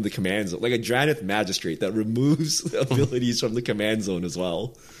from the command zone, like a Dranith Magistrate that removes abilities from the command zone as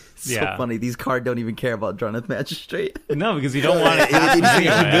well. So Yeah. funny. These cards don't even care about Dranith Magistrate. No, because you don't want to It's cast an it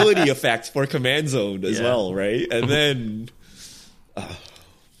anyway. ability effect for command zone as Yeah. well, right? And then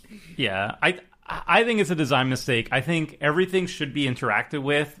Yeah, I think it's a design mistake. I think everything should be interacted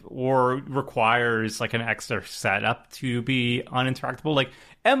with or requires like an extra setup to be uninteractable. Like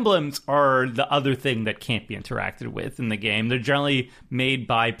emblems are the other thing that can't be interacted with in the game. They're generally made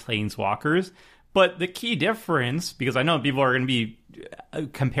by planeswalkers. But the key difference, because I know people are going to be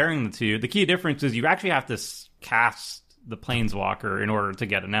comparing the two, the key difference is you actually have to cast the planeswalker in order to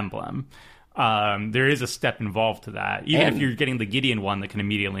get an emblem. There is a step involved to that. Even if you're getting the Gideon one that can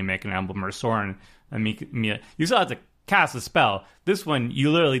immediately make an emblem, or Soren, you still have to cast a spell. This one,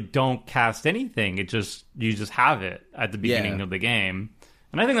 you literally don't cast anything. You just have it at the beginning of the game,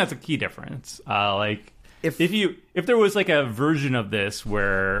 and I think that's a key difference. If there was like a version of this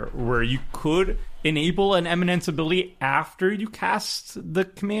where you could enable an Eminence ability after you cast the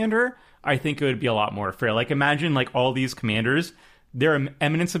commander, I think it would be a lot more fair. Like imagine like all these commanders, their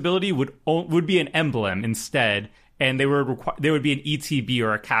Eminence ability would be an emblem instead, and there would be an ETB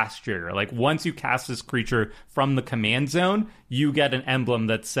or a cast trigger. Like once you cast this creature from the command zone, you get an emblem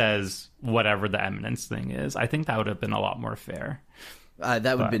that says whatever the Eminence thing is. I think that would have been a lot more fair. That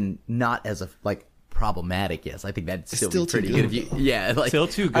would have been not as problematic. Yes, I think that'd still still be too pretty good. good. If you, like Still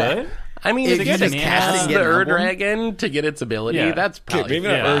too good? I mean, If if you you just just cast cast and the get an Ur emblem? Dragon to get its ability, Yeah. that's probably maybe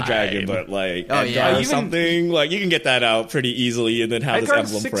not fine. Ur Dragon, but like Oh, Edgar yeah. or Even- something. Like you can get that out pretty easily, and then have this Edgar's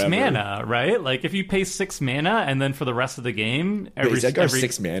emblem 6 forever. mana, right? Like if you pay 6 mana and then for the rest of the game, Wait, is Edgar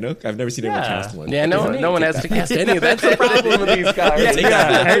 6 mana? I've never seen anyone Yeah. cast one. Yeah, no one has to cast any. That's the problem with these cards. Yeah, That's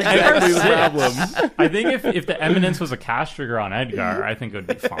exactly the Edgar's problem. I think if the Eminence was a cast trigger on Edgar, I think it would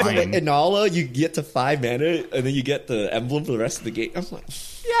be Like fine. Inala, you get to 5 mana, and then you get the emblem for the rest of the game. I'm like,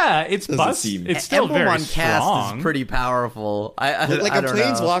 Yeah, it's Doesn't bust. seem- It's still emblem very on cast strong. is pretty powerful. I like I a don't know.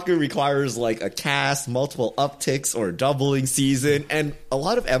 planeswalker requires like a cast, multiple upticks, or doubling season, and a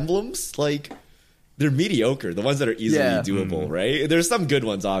lot of emblems like they're mediocre. The ones that are easily Yeah. doable, right? There's some good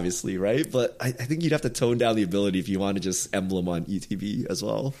ones, obviously, right? But I think you'd have to tone down the ability if you want to just emblem on ETB as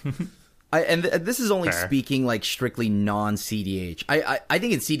well. This is only Fair. speaking like strictly non-CDH. I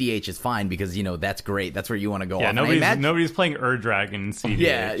think in CDH is fine because that's great. That's where you want to go. Yeah, off. And I imagine- nobody's playing Ur Dragon in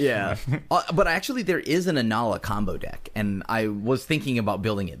CDH. Yeah. But actually, there is an Anala combo deck, and I was thinking about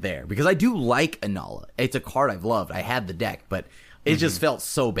building it there because I do like Anala. It's a card I've loved. I had the deck, but it just felt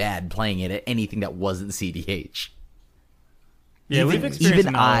so bad playing it at anything that wasn't CDH. Yeah, we've Even- experienced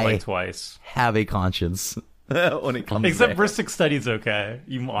even Anala I- like twice. Have a conscience when it comes. Except there. Ristic Study's okay,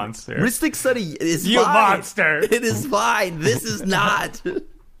 you monster. Ristic Study is You fine. monster. It is fine. This is not.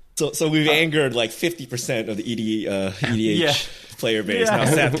 So we've angered like 50% of the EDH Yeah. player base. Yeah. Now,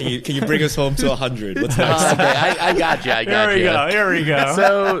 Seth, can you bring us home to 100? What's next? Okay, I got you. Here we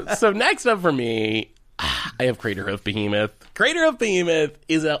go. So next up for me, I have Crater Hoof Behemoth. Crater Hoof Behemoth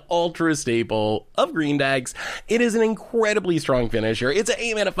is an ultra staple of green decks. It is an incredibly strong finisher. It's an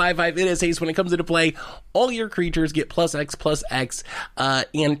 8 mana 5/5. It is haste. When it comes into play, all your creatures get +X/+X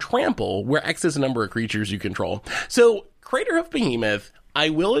and trample, where X is the number of creatures you control. So Crater Hoof Behemoth, I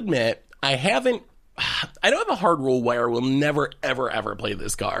will admit, I don't have a hard rule where I will never, ever, ever play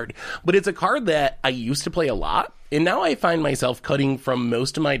this card, but it's a card that I used to play a lot, and now I find myself cutting from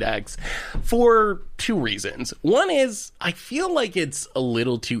most of my decks for 2 reasons. One is, I feel like it's a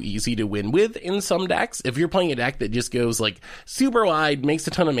little too easy to win with in some decks. If you're playing a deck that just goes like super wide, makes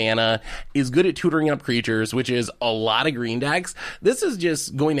a ton of mana, is good at tutoring up creatures, which is a lot of green decks, this is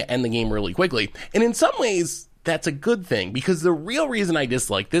just going to end the game really quickly. And in some ways, that's a good thing, because the real reason I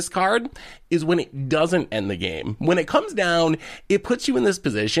dislike this card is when it doesn't end the game. When it comes down, it puts you in this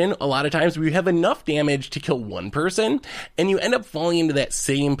position a lot of times where you have enough damage to kill one person, and you end up falling into that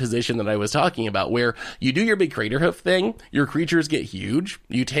same position that I was talking about, where you do your big Crater Hoof thing, your creatures get huge,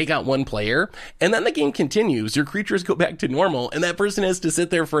 you take out one player, and then the game continues. Your creatures go back to normal, and that person has to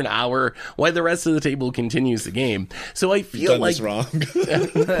sit there for an hour while the rest of the table continues the game. So I feel Done like this wrong.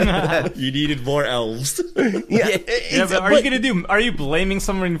 You needed more elves. Yeah, but are you blaming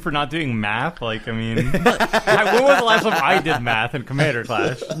someone for not doing math? Like, I mean, when was the last time I did math in Commander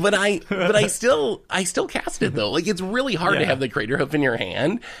Clash? But I still cast it though. Like, it's really hard to have the Crater Hoof in your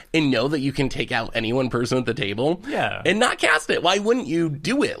hand and know that you can take out any one person at the table. Yeah. And not cast it. Why wouldn't you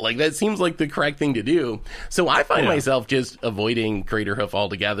do it? Like, that seems like the correct thing to do. So I find myself just avoiding Crater Hoof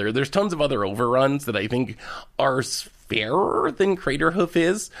altogether. There's tons of other overruns that I think are fairer than Crater Hoof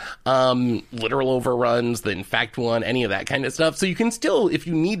is. Literal overruns, the Infect one, any of that kind of stuff. So you can still, if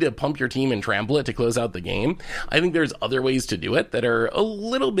you need to pump your team and trample it to close out the game, I think there's other ways to do it that are a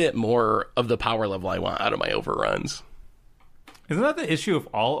little bit more of the power level I want out of my overruns. Isn't that the issue of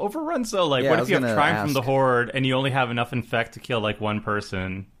all overruns, though? Like, Yeah, what I if you was have gonna Triumph from the ask. Horde and you only have enough Infect to kill, like, one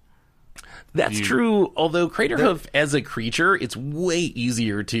person? That's true, although Crater Hoof as a creature, it's way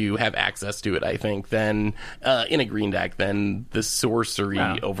easier to have access to it, I think, than in a green deck than the sorcery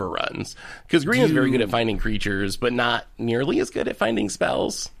overruns. Because green is very good at finding creatures, but not nearly as good at finding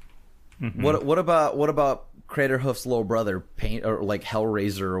spells. Mm-hmm. What about Crater Hoof's little brother, Paint, or like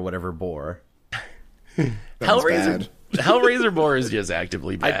Hellraiser or whatever boar? Hellraiser Boar is just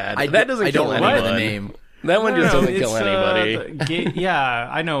actively bad. That doesn't I kill don't remember anyone. the name. That one just doesn't it's, kill anybody. Yeah,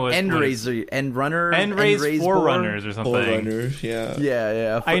 I know. Endraiser, Endrunner, Endraise Forerunners or something. Forerunner, yeah.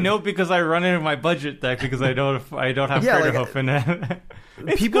 Yeah. I know because I run it in my budget deck because I don't have Yeah, Crater like, Hoof in it.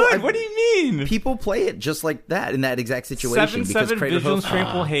 It's people- good. What do you mean? People play it just like that in that exact situation. 7/7 Crater Vigilance, Hoof,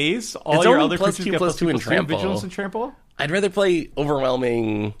 Trample, Haze. All It's your only other plus creatures two, get plus two, and +2 Trample. Vigilance and Trample. I'd rather play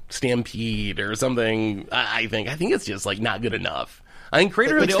Overwhelming Stampede or something. I think it's just like not good enough. I think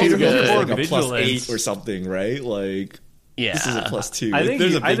Crater But Hoof it is also goes good. for like a Vigilance. +8 or something, right? Like, Yeah. this is a +2. I Like, think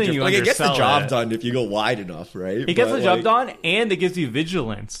there's you- a big I think you difference. Like, it gets the undersell job it. done if you go wide enough, right? It gets But, the job like, done, and it gives you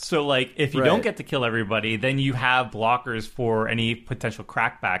vigilance. So, like, if you Right. don't get to kill everybody, then you have blockers for any potential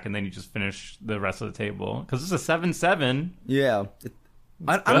crackback, and then you just finish the rest of the table. Because it's a 7/7. Yeah.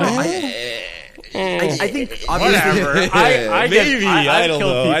 I don't know. I think obviously Whatever. I Maybe, I don't kill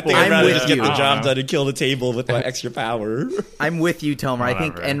know. I think people. I'd rather with just get you. the I job don't done and kill the table with my extra power. I'm with you, Tomer. I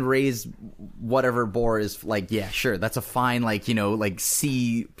think Whatever. Endraise whatever boar is like, yeah, sure, that's a fine, like, you know, like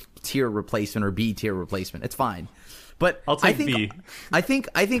C tier replacement or B tier replacement. It's fine. But I'll take I think, B.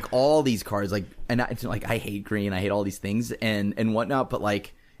 I think all these cards, like, and I hate green, I hate all these things and whatnot, but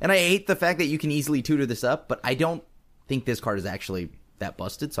like, and I hate the fact that you can easily tutor this up, but I don't think this card is actually that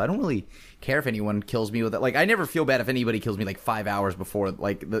busted, so I don't really care if anyone kills me with it. Like, I never feel bad if anybody kills me like 5 hours before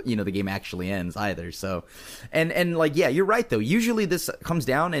like the game actually ends either. So, and like, yeah, you're right though. Usually this comes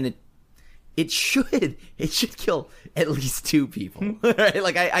down and it should kill at least 2 people. Right?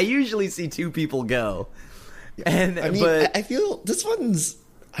 Like I usually see 2 people go. And I mean, but I feel this one's.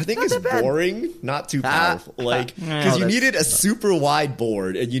 I think Not it's that bad. boring, not too powerful. Like, because you that's- needed a super wide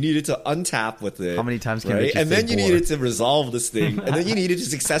board and you needed to untap with it. How many times can I right? just And say then you board? needed to resolve this thing, and then you needed to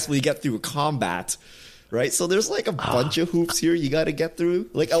successfully get through a combat. Right, so there's like a bunch of hoops here you got to get through.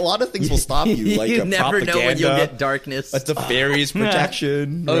 Like, a lot of things will stop you. Like you a never know when you'll propaganda, get darkness. a Nefarious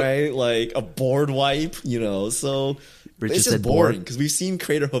protection, right? Like a board wipe, you know. So Richard it's said just boring board. because we've seen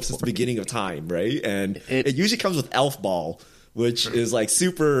Crater Hoof since the beginning of time, right? And it usually comes with Elf Ball, which is like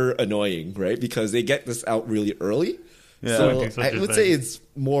super annoying, right? Because they get this out really early. So Such I a would thing. say it's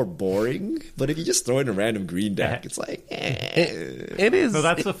more boring. But if you just throw in a random green deck, it's like, It is. So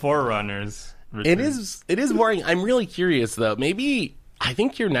that's the Forerunners. It is boring. I'm really curious though. Maybe I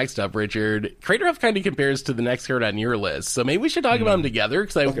think you're next up, Richard. Crater Hoof kind of compares to the next card on your list, so maybe we should talk about them together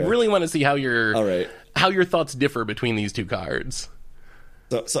because I really want to see how All right. how your thoughts differ between these 2 cards.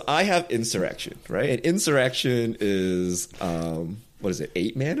 So I have Insurrection, right? And Insurrection is what is it?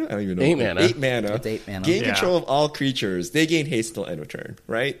 8 mana? I don't even know. 8 mana. 8 mana. It's 8 mana. Gain Yeah. control of all creatures. They gain haste till end of turn,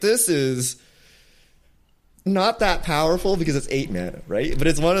 right? This is not that powerful because it's 8 mana, right? But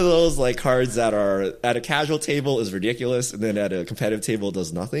it's one of those like cards that are at a casual table is ridiculous, and then at a competitive table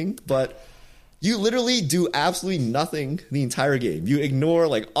does nothing. But you literally do absolutely nothing the entire game. You ignore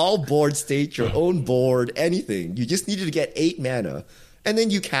like all board states, your own board, anything. You just needed to get 8 mana, and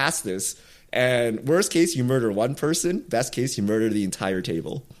then you cast this. And worst case, you murder one person. Best case, you murder the entire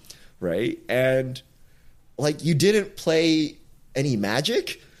table, right? And like you didn't play any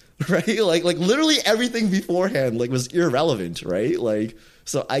magic, right? Like literally everything beforehand like was irrelevant, right? Like,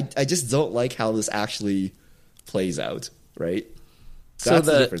 so I just don't like how this actually plays out, right? That's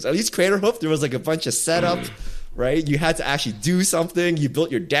the difference. At least Crater Hoof, there was like a bunch of setup, right? You had to actually do something. You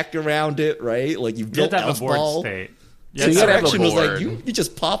built your deck around it, right? Like you You have built to have a Elf board Ball. state. So you gotta have a Insurrection was like board. you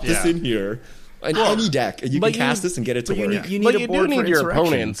just pop this Yeah. in here in any deck, and you but can cast this and get it to but you work. need- you But a you board do for need your Insurrection.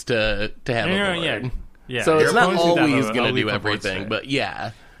 opponents to have a board. Yeah. So your it's not opponents need to have always a going to leap do of board everything, state. but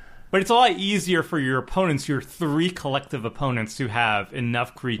yeah. But it's a lot easier for your opponents, your 3 collective opponents, to have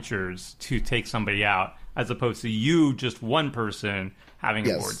enough creatures to take somebody out, as opposed to you, just one person, having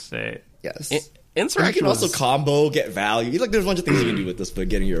a board state. Yes. Insurrection you can also combo, get value. Like, there's a bunch of things you can do with this, but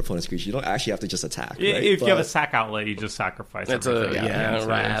getting your opponent's creature, you don't actually have to just attack. Right? If you have a sack outlet, you just sacrifice everything.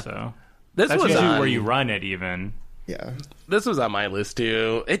 Right. So This that's was usually on, where you run it, even. Yeah. This was on my list,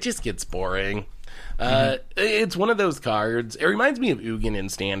 too. It just gets boring. It's one of those cards. It reminds me of Ugin in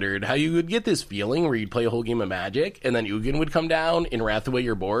Standard, how you would get this feeling where you'd play a whole game of Magic, and then Ugin would come down and wrath away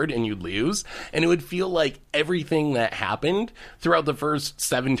your board, and you'd lose. And it would feel like everything that happened throughout the first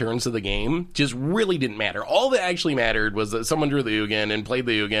 7 turns of the game just really didn't matter. All that actually mattered was that someone drew the Ugin and played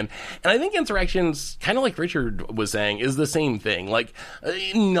the Ugin. And I think Insurrections, kind of like Richard was saying, is the same thing. Like,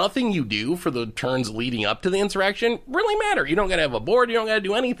 nothing you do for the turns leading up to the Insurrection really matter. You don't gotta have a board, you don't gotta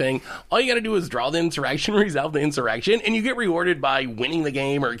do anything. All you gotta do is draw the Insurrection, resolve the Insurrection, and you get rewarded by winning the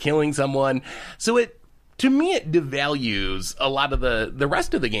game or killing someone. So to me, it devalues a lot of the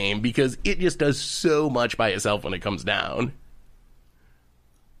rest of the game because it just does so much by itself when it comes down.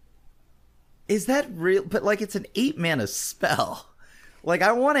 Is that real? But like, it's an 8 mana spell. Like,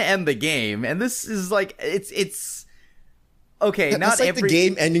 I want to end the game, and this is like, it's okay. Not It's like every the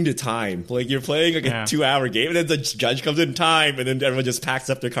game ending to time. Like, you're playing like a 2-hour game, and then the judge comes in time, and then everyone just packs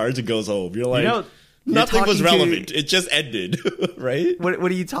up their cards and goes home. You're like, nothing was relevant. It just ended, right? What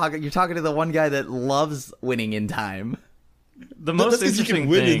are you talking? You're talking to the one guy that loves winning in time. The most That's 'cause you interesting can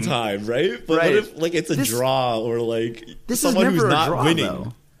win thing, in time, right? But Right. what if like it's a draw or like This someone is never who's a not draw, winning?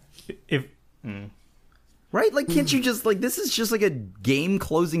 though. if Right? Like, can't you just like, this is just like a game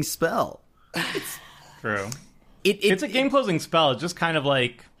closing spell. true, It's it's a game closing spell. It's just kind of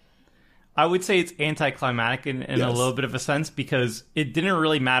like, I would say it's anticlimactic in a Yes. little bit of a sense, because it didn't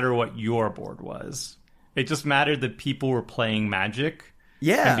really matter what your board was. It just mattered that people were playing Magic.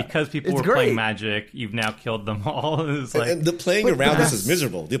 Yeah, And because people it's were playing great. Magic, you've now killed them all. It's like, And the playing But around this that's- is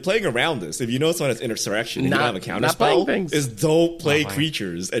miserable. The playing around this, if you know someone has Insurrection and you Not- don't have a counter not playing spell, things. is don't play Not playing.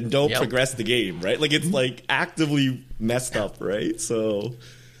 creatures and don't Yep. progress the game, right? Like, it's like actively messed up, right? So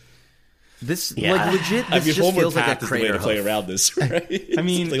This Yeah. like legit. I This mean, just Homeward feels like a Path is the way crater to play hoof. around this, right? I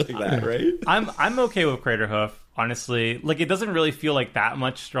mean, something like that, right? I'm okay with Craterhoof, honestly. Like, it doesn't really feel like that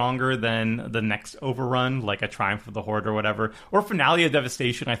much stronger than the next overrun, like a Triumph of the Horde or whatever. Or Finale of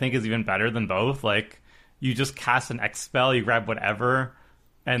Devastation, I think, is even better than both. Like, you just cast an X spell, you grab whatever,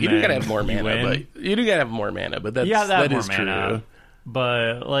 and You then do gotta have more you mana, win. but you do gotta have more mana, but that's You have to have that more is mana. true.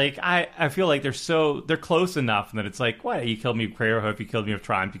 But like, I feel like they're close enough that it's like, what, you killed me with Craterhoof, you killed me with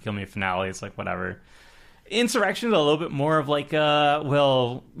Triumph, you killed me with Finale, it's like whatever. Insurrection is a little bit more of like,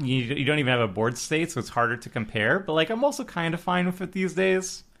 well, you don't even have a board state, so it's harder to compare. But like, I'm also kind of fine with it these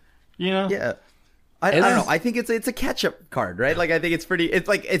days. You know? Yeah. I don't know. I think it's a catch up card, right? Like, I think it's pretty. It's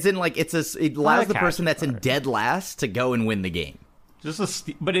like it allows the person that's in dead last to go and win the game.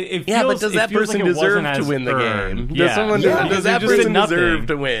 But it feels, Yeah, but does it that feels person like it deserve wasn't to as win the earned. game? Yeah. Does that They just did person nothing. deserve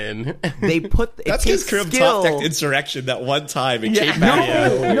to win? They put it That's because takes Krim skill. top decked Insurrection that one time and Yeah. came back.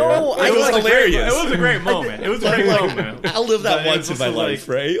 No, It was hilarious. It was a great moment. It was a great moment. I'll live that But once in it's my also life,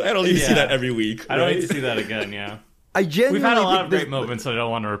 like- right? I don't need to see Yeah. that every week. I don't right? need to see that again. Yeah, I genuinely we've had a lot think of this- great moments that I don't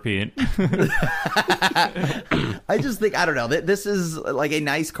want to repeat. I just think, I don't know, this is like a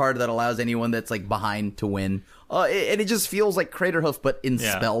nice card that allows anyone that's like behind to win. And it just feels like Craterhoof, but in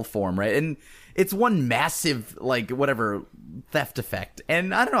Yeah. spell form, right? And it's one massive, like, whatever, theft effect.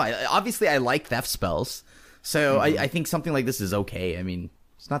 And I don't know, obviously I like theft spells. So I think something like this is okay. I mean,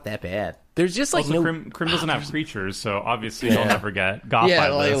 it's not that bad. There's just like Also, no. Krim doesn't have creatures, so obviously you'll never get got by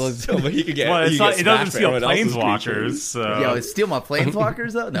like, this. No, but he could get. Well, he it's could not, get it doesn't smashed by steal everyone else's planeswalkers. creatures. So. Yo, steal my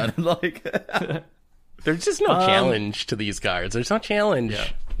planeswalkers though? No, like There's just no challenge to these cards. There's no challenge. Yeah.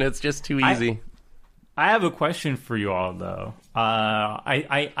 It's just too easy. I have a question for you all, though.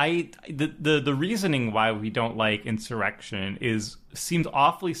 The reasoning why we don't like Insurrection seems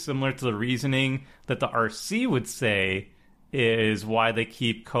awfully similar to the reasoning that the RC would say is why they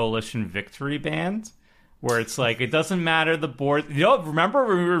keep Coalition Victory banned, where it's like it doesn't matter the board. You know, remember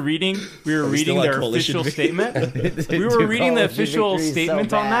when we were reading still their on Coalition official Victory? statement? We were reading the Coalition official Victory is so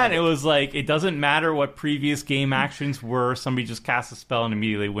statement on bad. that. It was like it doesn't matter what previous game actions were. Somebody just casts a spell and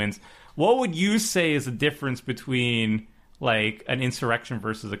immediately wins. What would you say is the difference between like an Insurrection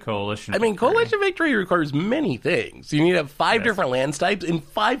versus a Coalition? I mean, Victory? Coalition Victory requires many things. You need to have 5 different land types and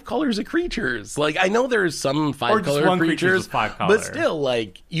 5 colors of creatures. Like, I know there's some 5 Or just color one creature creatures, with 5 color. but still,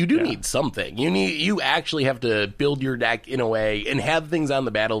 like, you do need something. You actually have to build your deck in a way and have things on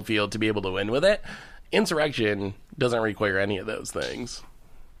the battlefield to be able to win with it. Insurrection doesn't require any of those things.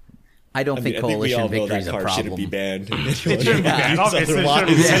 I don't think I think we Coalition all know Victory that is a card problem. shouldn't be banned. It shouldn't be banned. Obviously, it shouldn't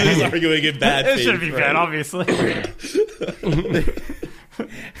be banned. He's arguing in bad It faith, should be banned, right? obviously.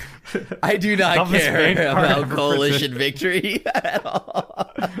 I do not Dumbest banned care card about ever Coalition Victory at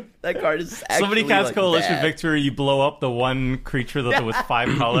all. That card is actually Somebody casts like, Coalition bad. Victory, you blow up the one creature that was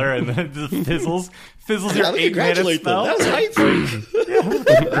 5 color, and then it just fizzles your I would 8 mana congratulate them. spell. That was hype,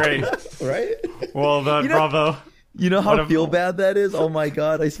 Great. right? Well done, bravo. You know What how a- feel bad that is? Oh my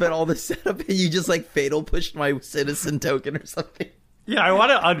god, I spent all this setup and you just like fatal pushed my citizen token or something. Yeah, I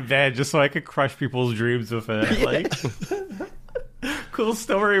want to unban just so I could crush people's dreams with it. Like, cool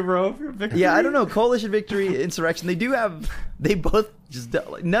story, bro. Victory. Yeah, I don't know. Coalition Victory, Insurrection, they both just,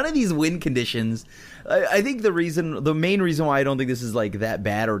 like, none of these win conditions. I think the main reason why I don't think this is like that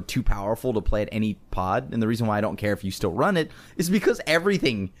bad or too powerful to play at any pod, and the reason why I don't care if you still run it, is because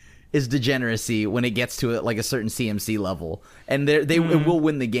everything is degeneracy when it gets to like a certain CMC level, and it will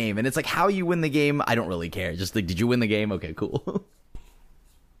win the game. And it's like, how you win the game, I don't really care. Just like, did you win the game? Okay, cool.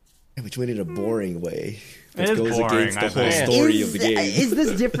 Which win in a boring way. It That is goes boring, against the I whole think. story of the game. Is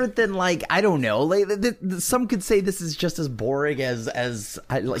this different than like, I don't know? Like some could say this is just as boring as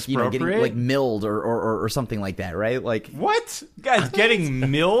like, you know, getting Expropriate? like milled or something like that, right? Like, What? Guys,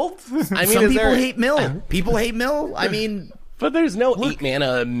 getting milled? I mean, some is people there, hate mill. People hate mill. I mean, but there's no 8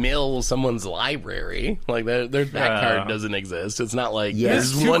 mana mill someone's library. Like that card doesn't exist. It's not like Yeah.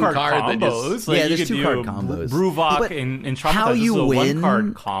 there's There's one two-card card that combos. just. Like, Yeah, you there's could two-card do combos. Bruvok But and Traumatized. how This you is a win-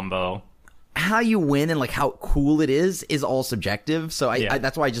 one-card combo. how you win and like how cool it is all subjective. So Yeah. I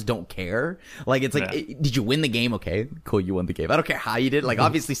that's why I just don't care. Like, it's like, Yeah. did you win the game? Okay, cool, you won the game. I don't care how you did. Like,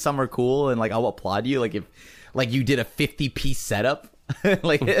 obviously some are cool and like I'll applaud you. Like if like you did a 50-piece setup,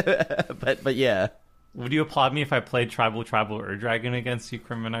 like, but yeah. Would you applaud me if I played Tribal Ur-Dragon against you,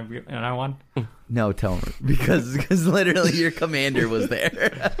 Krim, and I won? No, tell me because literally your commander was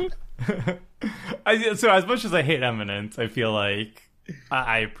there. So as much as I hate Eminence, I feel like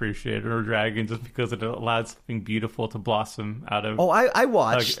I appreciate Ur-Dragon just because it allowed something beautiful to blossom out of. Oh, I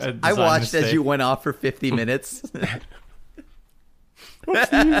watched. A I design watched as mistake. you went off for 50 minutes.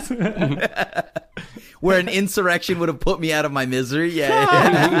 Where an insurrection would have put me out of my misery. Yeah.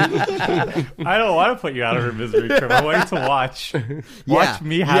 I don't want to put you out of your misery, Krim. I want you to watch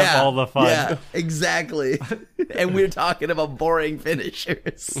me have all the fun. Yeah, exactly. And we're talking about boring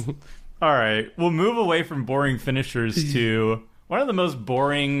finishers. All right, we'll move away from boring finishers to one of the most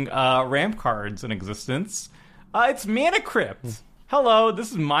boring ramp cards in existence. It's Mana Crypt. Hello,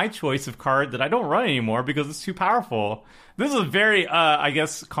 this is my choice of card that I don't run anymore because it's too powerful. This is a very, I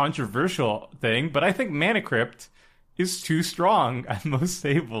guess, controversial thing, but I think Mana Crypt is too strong at most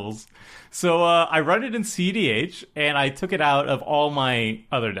tables. So I run it in CDH, and I took it out of all my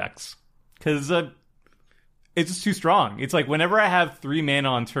other decks. Because it's just too strong. It's like whenever I have 3 mana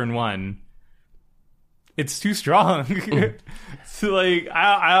on turn 1, it's too strong. So like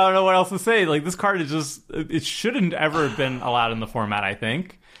I don't know what else to say. Like this card is just, it shouldn't ever have been allowed in the format, I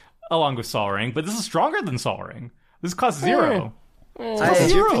think, along with Sol Ring. But this is stronger than Sol Ring. This costs 0.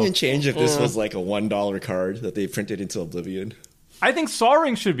 Does your opinion change if this was like a $1 card that they printed into Oblivion? I think Sol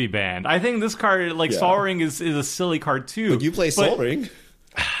Ring should be banned. I think this card, like, Yeah. Sol Ring is a silly card too. But you play Sol Ring.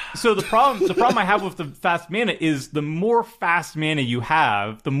 So the problem I have with the fast mana is the more fast mana you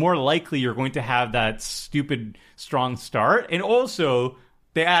have, the more likely you're going to have that stupid strong start. And also,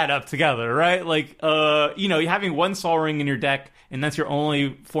 they add up together, right? Like, you're having one Sol Ring in your deck, and that's your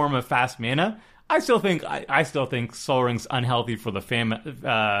only form of fast mana. I still think Sol Ring's unhealthy for the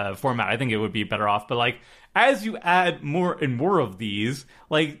format. I think it would be better off. But like, as you add more and more of these,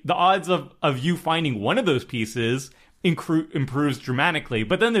 like the odds of you finding one of those pieces improves dramatically.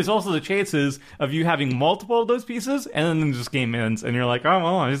 But then there's also the chances of you having multiple of those pieces, and then just game ends, and you're like, oh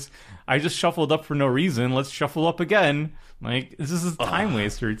well, I just shuffled up for no reason. Let's shuffle up again. Like, this is a time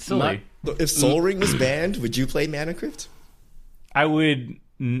waster. It's silly. So if Sol Ring was banned, would you play Mana Crypt? I would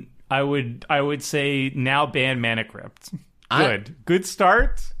say now ban Mana Crypt. Good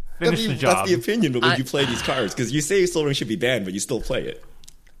start. Finish the job. That's the opinion, but would you play these cards? Because you say Sol Ring should be banned, but you still play it.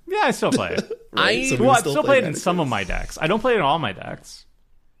 Yeah, I still play it. Right? So we Well, I would still play it in Mana some Crypt. of my decks. I don't play it in all my decks.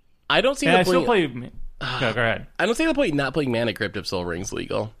 I don't see And the I still point. play. No, go ahead. I don't see the point in not playing Mana Crypt if Sol Ring's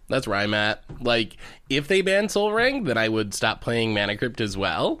legal. That's where I'm at. Like, if they ban Sol Ring, then I would stop playing Mana Crypt as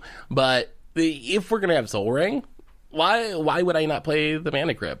well. But if we're gonna have Sol Ring, why would I not play the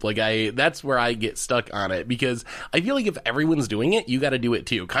Mana Crypt? Like, that's where I get stuck on it, because I feel like if everyone's doing it, you got to do it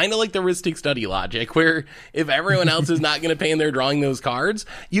too. Kind of like the Rhystic Study logic, where if everyone else is not going to pay and they're drawing those cards,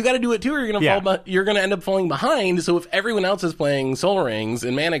 you got to do it too, or you're going to you're going to end up falling behind. So if everyone else is playing Sol Rings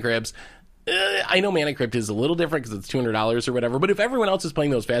and Mana Crypts, I know Mana Crypt is a little different because it's $200 or whatever, but if everyone else is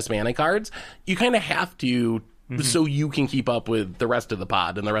playing those fast mana cards, you kind of have to so you can keep up with the rest of the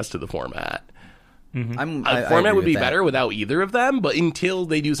pod and the rest of the format. Format would be better without either of them, but until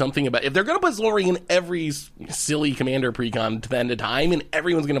they do something about if they're going to put Sol Ring in every silly commander precon to end of time and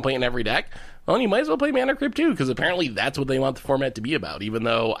everyone's going to play it in every deck, well, you might as well play Mana Crypt too, because apparently that's what they want the format to be about, even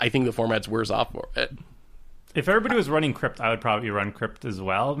though I think the format's worse off for it. If everybody was running Crypt, I would probably run Crypt as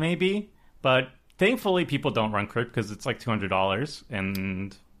well, maybe. But thankfully, people don't run Crypt because it's like $200,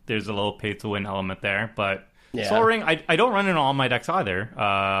 and there's a little pay-to-win element there, but... Yeah. Sol Ring, I don't run it in all my decks either.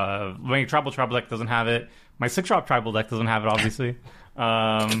 My tribal deck doesn't have it. My 6-drop tribal deck doesn't have it, obviously.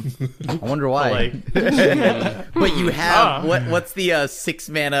 I wonder why. But you have what's the 6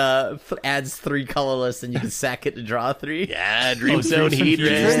 mana adds 3 colorless and you can sack it to draw 3? Yeah, Dreamstone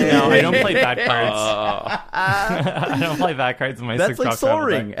Hedron. No, I don't play bad cards. I don't play bad cards in my 6-drop That's like Sol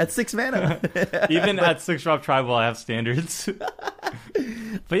Ring at 6 mana. Even at 6-drop tribal, I have standards.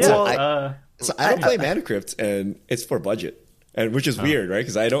 But yeah, so I don't play Mana Crypt, and it's for budget, and which is weird, right?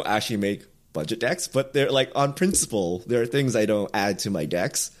 Because I don't actually make budget decks, but they're like on principle, there are things I don't add to my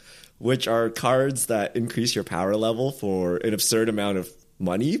decks, which are cards that increase your power level for an absurd amount of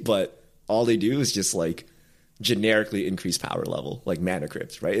money, but all they do is just like generically increase power level, like Mana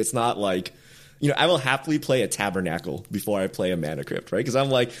Crypt, right? It's not like, I will happily play a Tabernacle before I play a Mana Crypt, right? Because I'm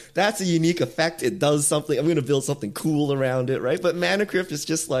like, that's a unique effect. It does something. I'm going to build something cool around it, right? But Mana Crypt is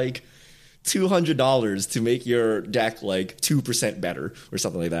just like $200 to make your deck like 2% better or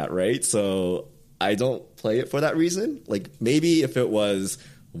something like that, right? So I don't play it for that reason. Like maybe if it was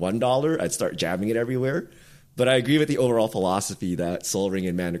 $1, I'd start jamming it everywhere. But I agree with the overall philosophy that Sol Ring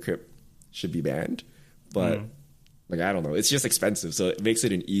and Mana Crypt should be banned. But like, I don't know. It's just expensive, so it makes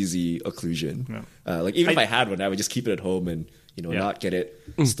it an easy occlusion. Yeah. Like even if I had one, I would just keep it at home and not get it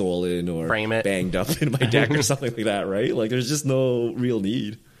stolen or frame it, banged up in my deck or something like that, right? Like there's just no real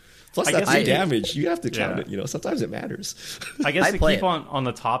need. Plus, that's the damage. You have to count it. Sometimes it matters. I guess to keep on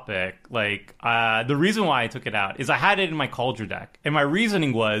the topic, like the reason why I took it out is I had it in my Cauldron deck, and my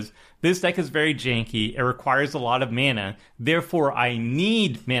reasoning was this deck is very janky. It requires a lot of mana. Therefore, I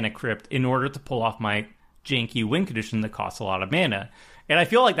need Mana Crypt in order to pull off my janky win condition that costs a lot of mana. And I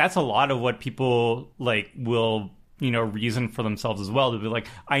feel like that's a lot of what people like will reason for themselves as well, to be like,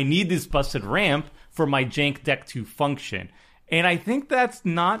 I need this busted ramp for my jank deck to function. And I think that's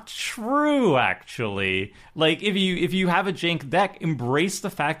not true, actually. Like, if you have a jank deck, embrace the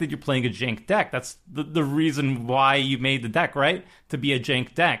fact that you're playing a jank deck. That's the reason why you made the deck, right? To be a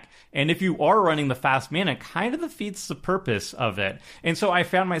jank deck. And if you are running the fast mana, it kind of defeats the purpose of it. And so I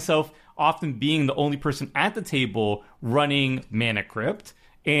found myself often being the only person at the table running Mana Crypt.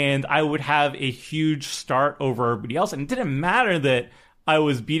 And I would have a huge start over everybody else. And it didn't matter that I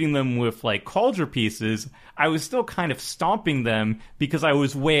was beating them with like Cauldron pieces. I was still kind of stomping them because I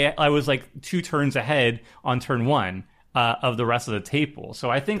was like 2 turns ahead on turn 1 of the rest of the table.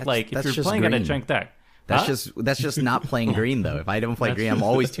 So I think if you're playing at a jank deck, that's just not playing green though. If I don't play green, I'm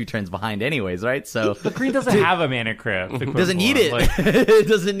always 2 turns behind anyways, right? So but green doesn't have a Mana Crypt. Doesn't need it. It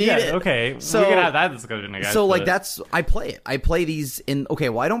doesn't need it. Okay, so we can have that discussion, I guess. So I play it. I play these in. Okay,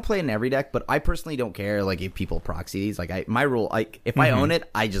 well I don't play it in every deck, but I personally don't care. Like if people proxy these, like my rule, like if I own it,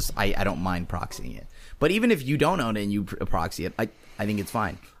 I don't mind proxying it. But even if you don't own it and you proxy it, I think it's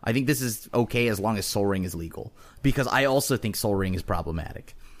fine. I think this is okay as long as Sol Ring is legal, because I also think Sol Ring is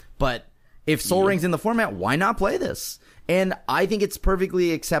problematic. But if Sol Ring's in the format, why not play this? And I think it's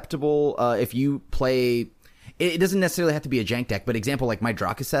perfectly acceptable if you play. It doesn't necessarily have to be a jank deck, but example like my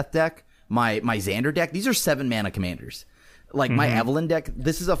Drakaseth deck, my Xander deck. These are 7 mana commanders. Like my Evelyn deck,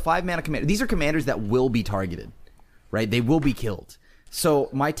 this is a 5 mana commander. These are commanders that will be targeted, right? They will be killed. So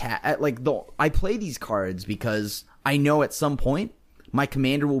I play these cards because I know at some point my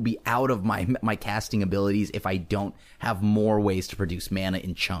commander will be out of my casting abilities if I don't have more ways to produce mana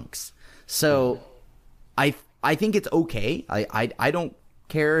in chunks. So I think it's okay. I don't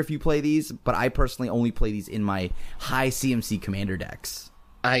care if you play these, but I personally only play these in my high CMC commander decks.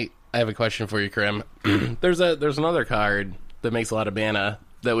 I have a question for you, Krim. There's another card that makes a lot of mana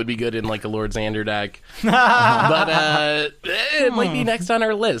that would be good in like a Lord Xander deck. But it might be next on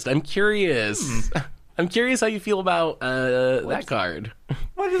our list. I'm curious. I'm curious how you feel about that card.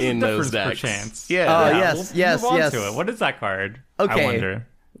 What is in the those difference decks. Per chance? Yes. Move on to it. What is that card? Okay. I wonder.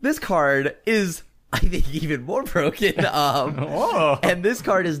 This card is, I think, even more broken. And this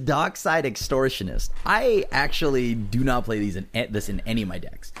card is Dockside Extortionist. I actually do not play this in any of my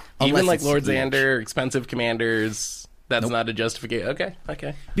decks. Even like Lord Xander, expensive commanders. That's not a justification.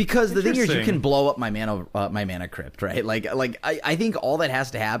 Okay. Because the thing is, you Interesting. can blow up my mana crypt, right? Like I think all that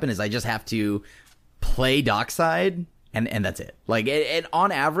has to happen is I just have to play Dockside, and that's it. Like, and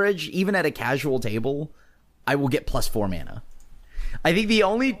on average, even at a casual table, I will get +4 mana. I think the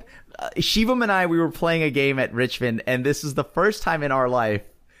only Shivam and I, we were playing a game at Richmond, and this is the first time in our life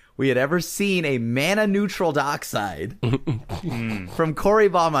we had ever seen a mana neutral Dockside from Corey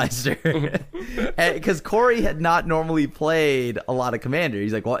Baumeister. Because Corey had not normally played a lot of Commander.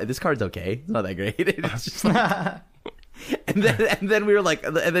 He's like, well, this card's okay. It's not that great. It's just like... and then we were like,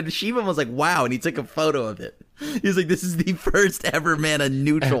 and then Shivam was like, wow, and he took a photo of it. He was like, this is the first ever mana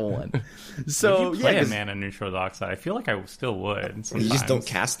neutral one. So Would you play yeah, a 'cause- mana neutral Dockside? I feel like I still would. Sometimes. You just don't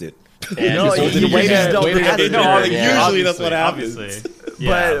cast it. No, just you way just to- don't way to have get it. the No, dinner, like, yeah. usually that's what Obviously, happens. obviously.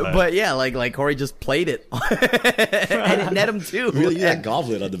 Yeah, but yeah, like Corey just played it, and it net him too. Really, that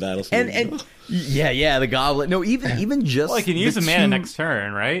goblet on the battlefield. and yeah, the goblet. No, even just well, I can use the the mana two- next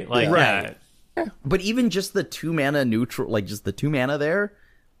turn, right? Like, Right. yeah. But even just the 2 mana neutral, like just the 2 mana there,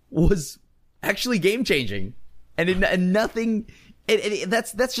 was actually game changing, and nothing.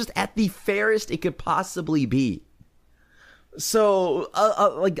 That's just at the fairest it could possibly be. So,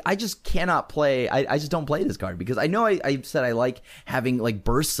 like, I just cannot play. I just don't play this card because I know I said I like having like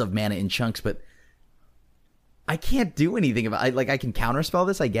bursts of mana in chunks, but I can't do anything about. I can counterspell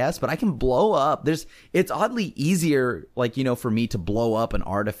this, I guess, but I can blow up. It's oddly easier, like, you know, for me to blow up an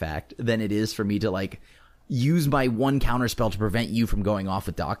artifact than it is for me to like use my 1 counterspell to prevent you from going off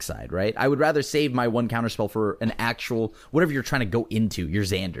with Dockside, right? I would rather save my 1 counterspell for an actual whatever you're trying to go into, your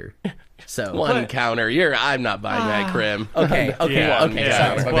Xander. So One counter. I'm not buying that, Krim. okay, Yeah, okay, yeah,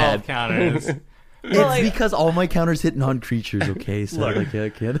 sorry, my 12 bad. counters. It's because all my counters hit non-creatures. Okay, so Look, I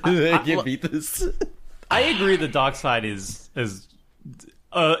can't beat this. I agree that Dockside is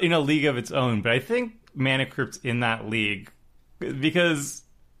in a league of its own, but I think Mana Crypt's in that league because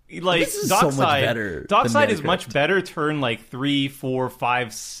like This is so much Dockside, better than Dockside Mana is much Crypt. better turn like 3, 4,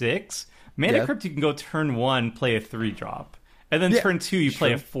 5, 6. Mana Yeah. Crypt you can go turn 1, play a 3-drop, and then Yeah, turn 2 you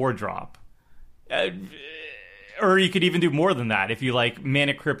play a 4-drop. Or you could even do more than that if you like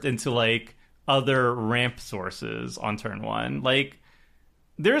Mana Crypt into like other ramp sources on turn 1. Like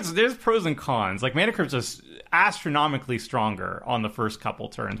there's pros and cons. Like Mana Crypt's just astronomically stronger on the first couple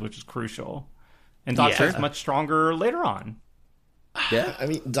turns, which is crucial. And Dockside's much stronger later on. Yeah, I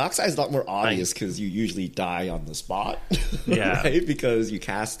mean, Dockside is a lot more obvious because you usually die on the spot. Yeah. Right? Because you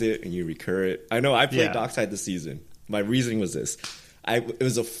cast it and you recur it. I know I played Yeah. Dockside this season. My reasoning was this. It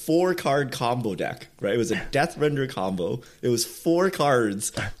was a 4-card combo deck, right? It was a Death Render combo. It was 4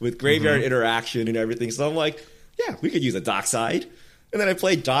 cards with graveyard interaction and everything. So I'm like, yeah, we could use a Dockside. And then I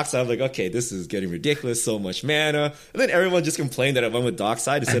played Dockside. I'm like, okay, this is getting ridiculous. So much mana. And then everyone just complained that I went with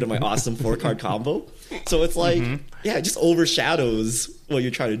Dockside instead of my awesome 4-card combo. So it's like, yeah, it just overshadows what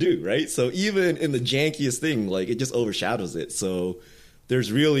you're trying to do, right? So even in the jankiest thing, like it just overshadows it. So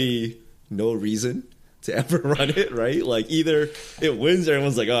there's really no reason to ever run it, right? Like either it wins,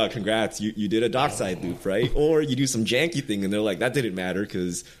 everyone's like, oh, congrats, you did a Dockside loop, right? Or you do some janky thing and they're like, that didn't matter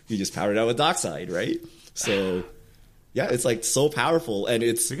because you just powered out with Dockside, right? So yeah, it's like so powerful and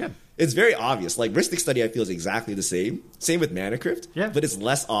it's very obvious. Like Rhystic Study I feel is exactly the same. Same with Mana Crypt, but it's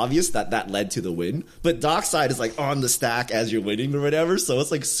less obvious that led to the win. But Dockside is like on the stack as you're winning or whatever, so it's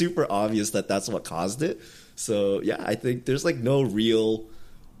like super obvious that that's what caused it. So yeah, I think there's like no real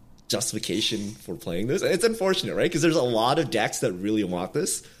justification for playing this. And it's unfortunate, right? Because there's a lot of decks that really want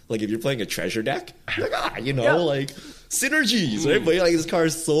this. Like if you're playing a treasure deck, like like synergies, right? But like this card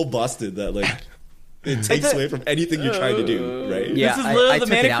is so busted that like it takes away from anything you're trying to do, right? Yeah, This is I literally the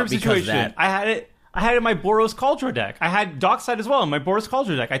took it Mana out Crypt because of situation. that. I had it in my Boros Cauldron deck. I had Dockside as well in my Boros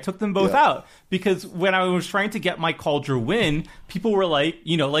Cauldron deck. I took them both out because when I was trying to get my Cauldron win, people were like,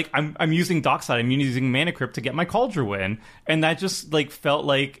 I'm using Dockside, I'm using Mana Crypt to get my Cauldron win, and that just like felt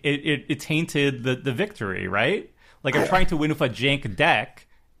like it tainted the victory, right? Like I'm trying to win with a jank deck,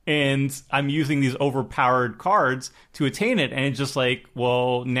 and I'm using these overpowered cards to attain it, and it's just like,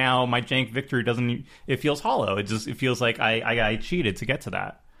 well, now my jank victory it feels hollow. It feels like I cheated to get to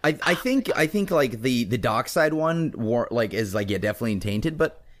that. I think like the Dockside one is like definitely tainted,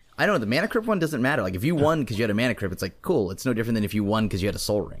 but I don't know, the Mana Crypt one doesn't matter. Like if you won because you had a Mana Crypt, it's like cool. It's no different than if you won because you had a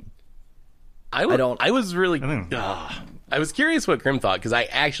Soul Ring. I was curious what Krim thought because I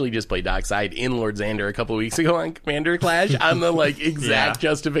actually just played Dockside in Lord Xander a couple weeks ago on Commander Clash on the like exact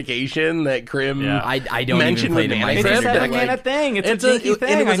justification that Krim I don't mentioned even play with it in Mana my It's a Crypt. Xander deck. 7-mana thing. It's a janky thing.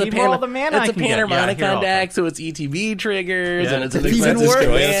 and it was I a need all the mana It's I a can get. Panner Yeah, I hear all Monicon that. deck, so it's ETB triggers, and it's an It's even expensive worse.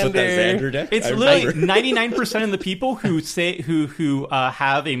 With that commander. Xander deck. It's I literally remember. 99% of the people who say who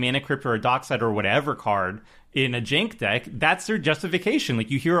have a Mana Crypt or a Dockside or whatever card in a jank deck, that's their justification.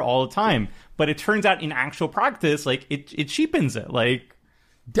 Like, you hear it all the time. But it turns out in actual practice, like, it cheapens it. Like,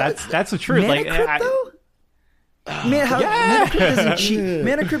 that's the truth. Mana Like, Crypt, though? Mana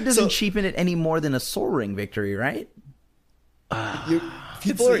Crypt doesn't cheapen it any more than a Soul Ring victory, right?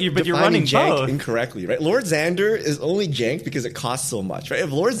 People are but you're defining running jank both. incorrectly, right? Lord Xander is only jank because it costs so much, right?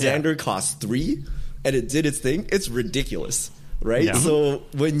 If Lord Xander costs 3 and it did its thing, it's ridiculous, right? Yeah. So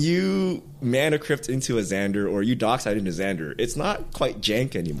when you Mana Crypt into a Xander or you Dockside into Xander, it's not quite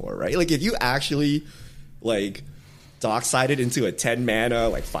jank anymore, right? Like, if you actually, like, Docksided into a 10 mana,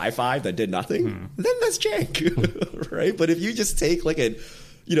 like 5/5 that did nothing, then that's jank, right? But if you just take, like, a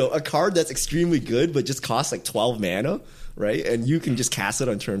card that's extremely good but just costs like 12 mana, right? And you can just cast it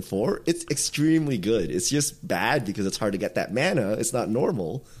on turn 4. It's extremely good. It's just bad because it's hard to get that mana. It's not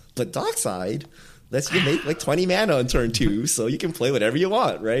normal. But Dockside lets you make like 20 mana on turn 2, so you can play whatever you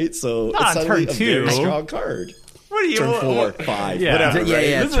want, right? So Not it's suddenly turn a very 2. strong card. What are you? Turn 4, 5, Yeah. whatever. Yeah, right?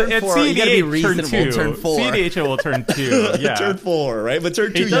 yeah. This is, Turn it's 4. You gotta be CDH turn reasonable. 2. Turn 4. CDH will turn 2. Yeah. Turn 4, right? But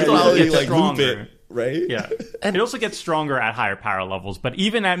turn 2, It you does can also really get like loop stronger. it, right? Yeah. And it also gets stronger at higher power levels, but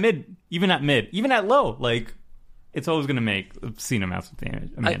even at low, like, it's always going to make obscene amounts of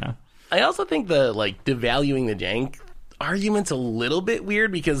damage. I also think the, like, devaluing the jank argument's a little bit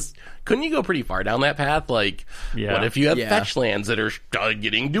weird because couldn't you go pretty far down that path? Like, Yeah. what if you have Yeah. fetch lands that are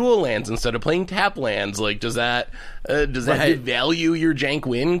getting dual lands instead of playing tap lands? Like, does that Right. devalue your jank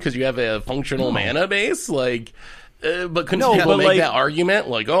win because you have a functional mana base? Like, but couldn't No, people but, make like- that argument?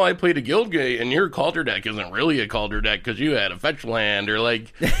 Like, oh, I played a Guildgate and your Calder deck isn't really a Calder deck because you had a fetch land, or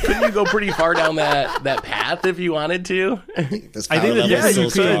like, couldn't you go pretty far down that path if you wanted to? This I power think that level is so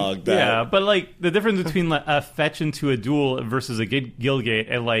you could. strong that Yeah, but like the difference between like, a fetch into a duel versus a Guildgate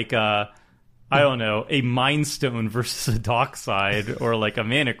and like I don't know, a Mind Stone versus a Dockside or like a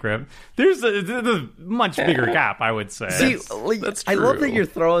Mana Crypt, there's a much bigger gap, I would say. See, like, that's I love true. that you're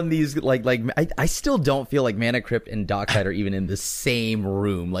throwing these I still don't feel like Mana Crypt and Dockside are even in the same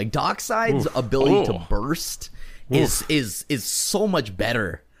room. Like, Dockside's ability to burst is so much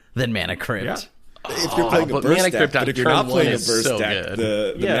better than Mana Crypt. Yeah. if you're playing a but burst Mana deck, Crypt but on if you're turn not playing one a is burst so deck, good.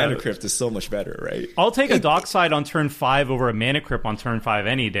 the Yeah. Mana Crypt is so much better, right? I'll take a Dockside on turn 5 over a Mana Crypt on turn 5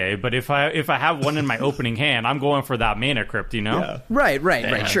 any day, but if I have one in my opening hand, I'm going for that Mana Crypt, you know? Yeah.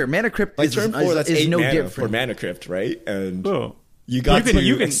 Right. Sure. Mana Crypt Like is, turn 4, that's 8 no mana different. for Mana Crypt, right? And Oh. you got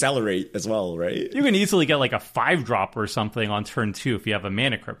You can- accelerate as well, right? You can easily get like a 5-drop or something on turn 2 if you have a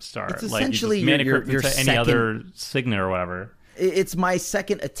Mana Crypt start. It's like, essentially you just Mana your- Crypt your into any second- other Signet or whatever. It's my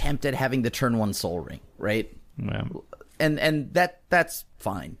second attempt at having the turn 1 Soul Ring, right? Yeah. And that's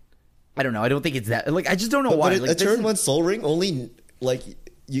fine. I don't know. I don't think it's that. Like, I just don't know why. But Like, a this turn is- 1 Soul Ring only, like,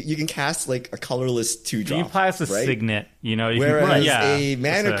 you can cast, like, a colorless 2-drop. You pass a right? Signet, you know? You Whereas can, yeah, a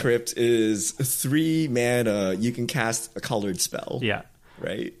Mana that's it. Crypt is 3 mana, you can cast a colored spell. Yeah.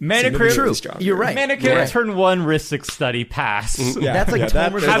 Right? Mana Significantly Crypt- True. stronger. You're right. Mana You're Crypt right. turn 1 Rhystic Study pass. Yeah, That's like yeah,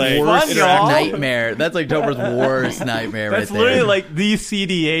 Tomer's Have like, fun, y'all. nightmare. That's like Tomer's worst nightmare. That's right literally there. like the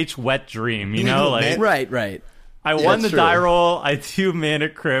CDH wet dream, you know? Like, right. I won the that's die true. roll, I do Mana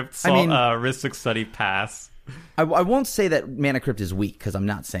Crypt, I mean- Rhystic Study pass. I won't say that Mana Crypt is weak because I'm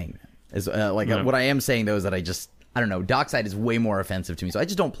not saying that. Is what I am saying though is that I don't know. Dockside is way more offensive to me, so I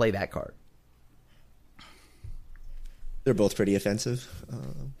just don't play that card. They're both pretty offensive.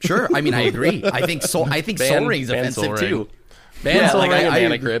 Sure, I mean I agree. I think Soul Ring's ban offensive Soul Ring. too. Ban Yeah, Soul like, Ring I and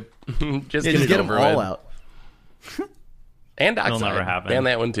Mana agree. Crypt. Just Yeah, get just it get them over all with. out. And It'll Dockside. never happen. Ban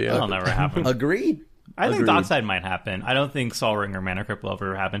that one too. It'll never happen. Agreed. I think Agreed. Dockside might happen. I don't think Sol Ring or Mana Crypt will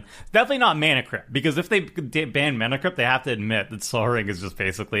ever happen. Definitely not Mana Crypt, because if they ban Mana Crypt, they have to admit that Sol Ring is just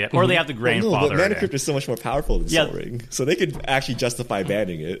basically it. Or they have to No, grandfather but Mana it Crypt in. is so much more powerful than Yeah. Soul Ring. So they could actually justify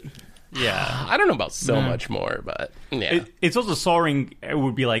banning it. Yeah. I don't know about so much more, but yeah. It's also Sol Ring, it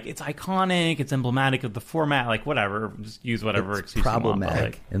would be like, it's iconic, it's emblematic of the format, like whatever. Just use whatever It's excuse you want. But, problematic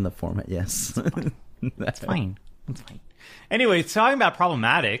like, in the format. Yes, That's fine. That's fine. Anyway, talking about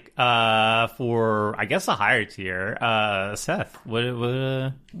problematic for, I guess, a higher tier, Seth, what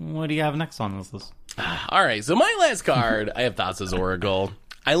do you have next on this list? All right, so my last card, I have Thassa's Oracle.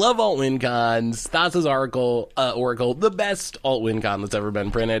 I love alt win cons. Thassa's Oracle, the best alt win con that's ever been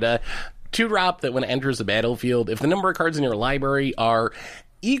printed. 2-drop that when it enters the battlefield, if the number of cards in your library are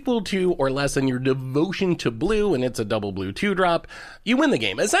equal to or less than your devotion to blue, and it's a double blue 2-drop, you win the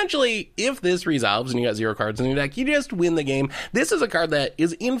game. Essentially, if this resolves and you got 0 cards in your deck, you just win the game. This is a card that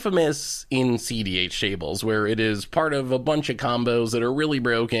is infamous in CDH tables, where it is part of a bunch of combos that are really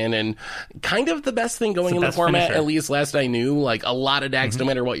broken, and kind of the best thing going in the best format, finisher. at least last I knew. Like, a lot of decks, no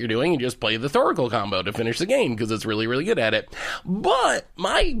matter what you're doing, you just play the Thoracle combo to finish the game, because it's really, really good at it. But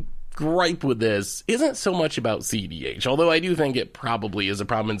my gripe with this isn't so much about CDH, although I do think it probably is a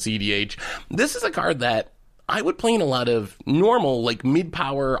problem in CDH. This is a card that I would play in a lot of normal, like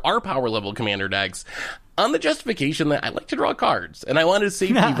mid-power, R-power level commander decks, on the justification that I like to draw cards and I want a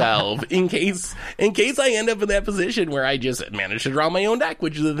safety valve in case I end up in that position where I just manage to draw my own deck,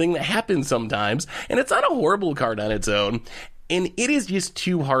 which is the thing that happens sometimes. And it's not a horrible card on its own. And it is just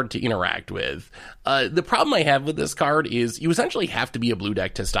too hard to interact with. The problem I have with this card is you essentially have to be a blue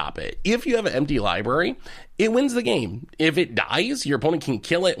deck to stop it. If you have an empty library, it wins the game. If it dies, your opponent can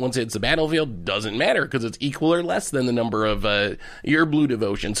kill it once it's the battlefield. Doesn't matter because it's equal or less than the number of your blue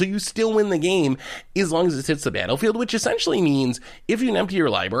devotion. So you still win the game as long as it hits the battlefield, which essentially means if you empty your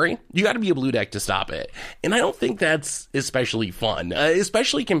library, you got to be a blue deck to stop it. And I don't think that's especially fun,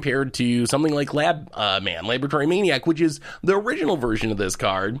 especially compared to something like Laboratory Maniac, which is the original version of this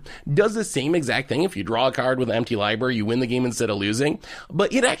card. Does the same exact thing. If you draw a card with an empty library, you win the game instead of losing.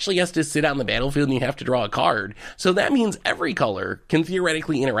 But it actually has to sit out in the battlefield and you have to draw a card. So that means every color can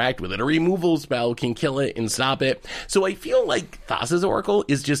theoretically interact with it. A removal spell can kill it and stop it. So I feel like Thassa's Oracle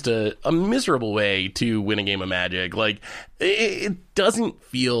is just a miserable way to win a game of Magic. Like, it doesn't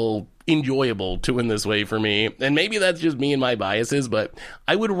feel enjoyable to win this way for me. And maybe that's just me and my biases, but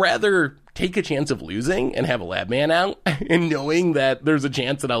I would rather take a chance of losing and have a lab man out and knowing that there's a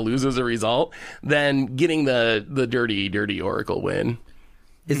chance that I'll lose as a result than getting the dirty Oracle win.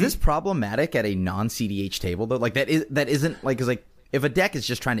 Is this problematic at a non-CDH table though? Like that isn't like, 'cause like if a deck is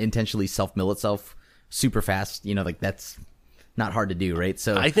just trying to intentionally self-mill itself super fast, you know, like that's not hard to do, right?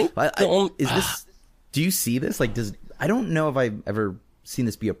 So I think do you see this? Like I don't know if I've ever seen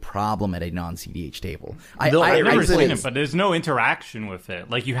this be a problem at a non-CDH table. I've never seen it, but there's no interaction with it.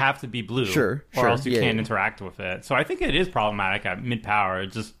 Like, you have to be blue, or else you can't interact with it. So I think it is problematic at mid-power.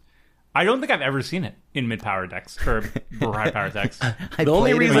 I don't think I've ever seen it in mid-power decks or high-power decks. The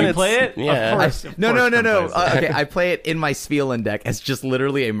only reason you play it, yeah. of course. No. Okay, I play it in my Spielen deck as just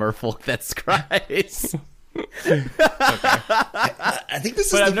literally a Merfolk that scries. I think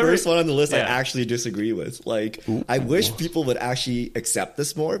this is the first one on the list I actually disagree with. Like, I wish people would actually accept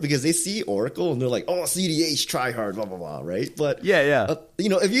this more because they see Oracle and they're like, oh, CDH, try hard, blah, blah, blah, right? But,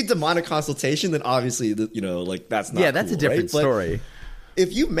 if you demonic consultation, then obviously, like, that's not that's cool, a different story.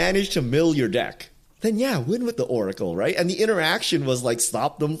 If you manage to mill your deck, then win with the Oracle, right? And the interaction was like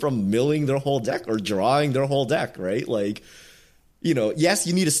stop them from milling their whole deck or drawing their whole deck, right? Like, yes,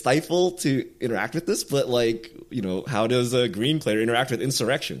 you need a stifle to interact with this, but like, how does a green player interact with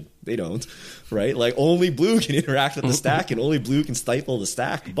Insurrection? They don't, right? Like only blue can interact with the stack and only blue can stifle the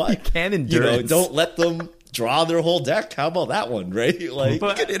stack, but you can endurance. Don't let them draw their whole deck. How about that one, right? Like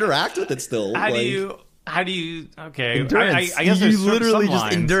you can interact with it still. How do you? Okay, endurance. I guess you there's literally some just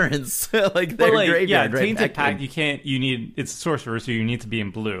lines. endurance. Like they're graveyard, right? Tainted Pact. You can't. You need it's sorcerer, so you need to be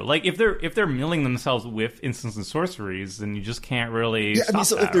in blue. Like if they're milling themselves with instants and sorceries, then you just can't really. Yeah, stop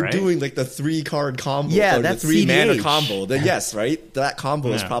so that, if they're right? doing like the 3-card combo, or that's the 3-mana CDH. combo, then yes, right, that combo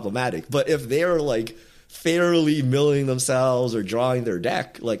is problematic. But if they're like fairly milling themselves or drawing their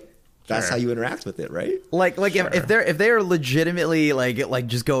deck, like. That's how you interact with it, right? Like if they're legitimately like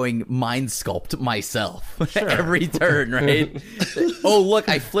just going mind sculpt myself every turn, right? Oh look,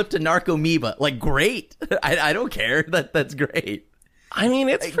 I flipped a Narcomoeba. Like great, I don't care. That's great. I mean,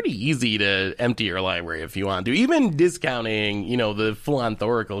 it's pretty easy to empty your library if you want to. Even discounting, the full-on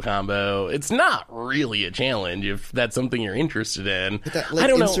Thoracle combo, it's not really a challenge if that's something you're interested in. I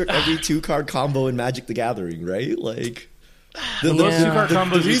don't insert every 2-card combo in Magic the Gathering, right? Like.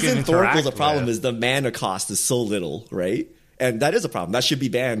 The reason Thoracle's a problem is the mana cost is so little, right? And that is a problem. That should be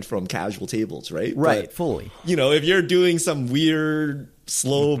banned from casual tables, right? Right, but, fully. If you're doing some weird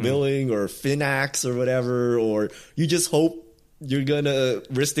slow milling or Finax or whatever, or you just hope you're going to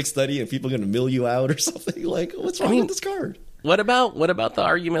Rhystic Study and people are going to mill you out or something, like, what's wrong with this card? What about the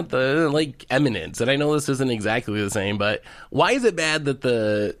argument, the Eminence? And I know this isn't exactly the same, but why is it bad that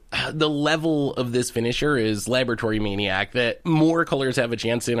the level of this finisher is Laboratory Maniac that more colors have a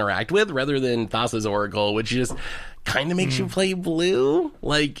chance to interact with rather than Thassa's Oracle, which just kind of makes you play blue?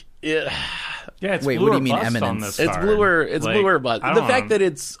 Like, it's wait, blue what do or you mean bust Eminence? on this it's card. bluer, but the fact that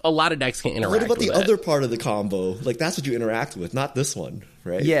it's a lot of decks can interact. What about with the other part of the combo? Like that's what you interact with, not this one,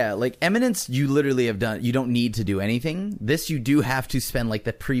 right? Yeah, like Eminence, you literally have done. You don't need to do anything. This, you do have to spend like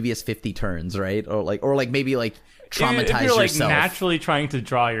the previous 50 turns, right? Or maybe like traumatize if you're like yourself. naturally trying to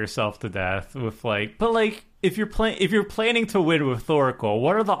draw yourself to death with like, but like if you're planning to win with Thoracle,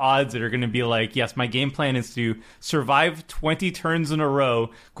 what are the odds that are going to be like, yes, my game plan is to survive 20 turns in a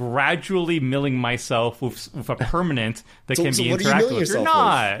row, gradually milling myself with a permanent that can be interacted with. You're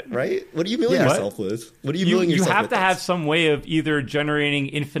not. Right? What are you milling yourself with? What are you milling yourself with? You have to have some way of either generating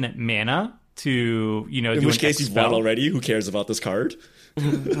infinite mana to, you know, in which case you've won already. Who cares about this card?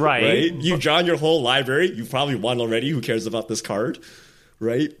 Right. You've drawn your whole library. You've probably won already. Who cares about this card?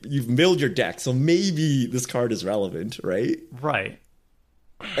 Right? You've milled your deck, so maybe this card is relevant, right? Right.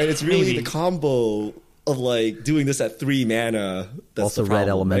 And it's really the combo of like doing this at 3 mana. That's Also the problem, red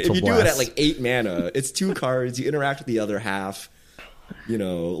elemental right? If you do it blast. at like 8 mana, it's 2 cards. You interact with the other half. You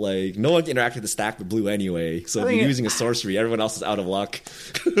know, like no one can interact with the stack but blue anyway. So if you're using a sorcery, everyone else is out of luck.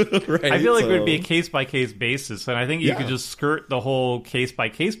 Right? I feel like it would be a case by case basis, and I think you could just skirt the whole case by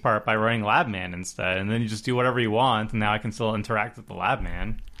case part by running Labman instead, and then you just do whatever you want. And now I can still interact with the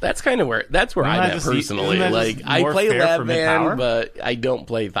Labman. That's kind of where I'm at personally. Like I play Labman, but I don't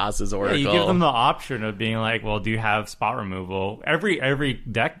play Thassa's Oracle. Yeah, you give them the option of being like, well, do you have spot removal? Every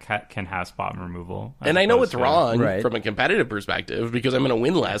deck can have spot removal. And I know it's wrong from a competitive perspective because I'm going to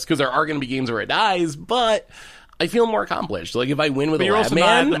win less because there are going to be games where it dies, but I feel more accomplished. Like if I win with a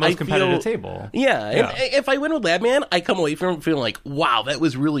Labman, I competitive table. Yeah, and if I win with Labman, I come away from it feeling like, wow, that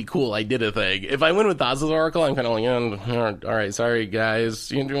was really cool. I did a thing. If I win with Thassa's Oracle, I'm kind of like, all right, sorry guys,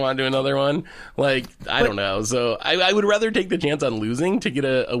 you want to do another one? Like I don't know. So I would rather take the chance on losing to get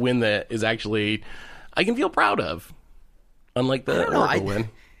a win that is actually I can feel proud of, unlike the Oracle win.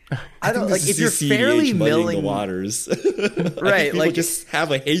 I don't like if you're fairly milling the waters, right? Like just have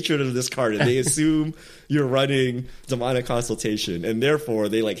a hatred of this card, and they assume you're running Demonic Consultation, and therefore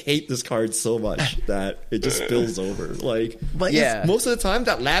they like hate this card so much that it just spills over. Like, but most of the time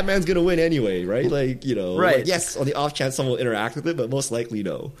that Labman's gonna win anyway, right? Like, you know, like, yes, on the off chance someone will interact with it, but most likely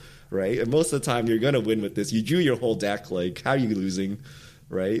no, right? And most of the time you're gonna win with this. You drew your whole deck. Like, how are you losing,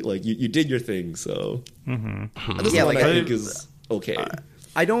 right? Like, you did your thing. So this one I think is okay.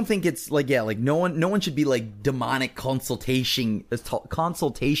 I don't think it's like no one should be like demonic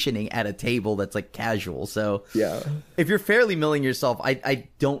consultationing at a table that's like casual. So if you're fairly milling yourself, I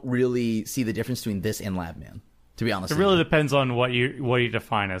don't really see the difference between this and Labman, to be honest. It really depends on what you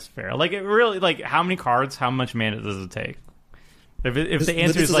define as fair. Like it really like how many cards, how much mana does it take? If the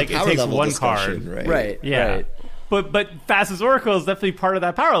answer is like it takes one card, right? But Thassa's Oracle is definitely part of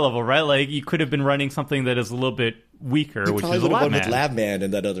that power level, right? Like you could have been running something that is a little bit weaker, which is a Labman. With Labman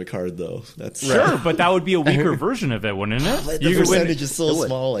and that other card, though. That's sure, but that would be a weaker version of it, wouldn't it? The percentage is so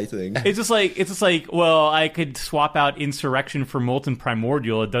small, I think. It's just like, well, I could swap out Insurrection for Molten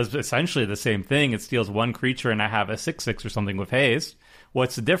Primordial. It does essentially the same thing. It steals one creature, and I have a 6/6 or something with haste.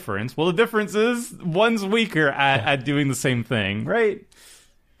 What's the difference? Well, the difference is one's weaker at doing the same thing, right?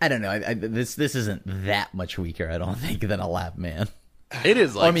 I don't know. This isn't that much weaker, I don't think, than a Labman. It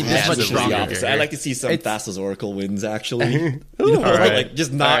is like this much stronger. I like to see some Thassa's Oracle wins, actually. You know, like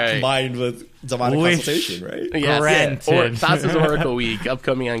just not combined with Demonic Consultation, right? Yes, or Thassa's Oracle week,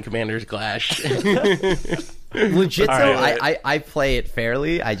 upcoming on Commander's Clash. Legit though, I play it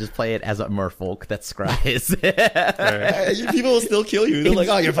fairly. I just play it as a merfolk that scries. People will still kill you. They're like,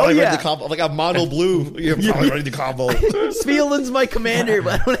 oh, you're probably running the combo. Like, I'm mono blue. You're probably running the combo. Spielin's my commander,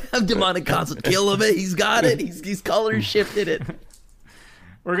 but I don't have Demonic Consult. Kill him. He's got it. He's color shifted it.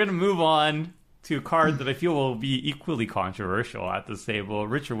 We're going to move on to a card that I feel will be equally controversial at this table.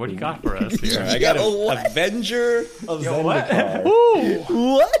 Richard, what do you got for us here? I got Avenger of Zendikar.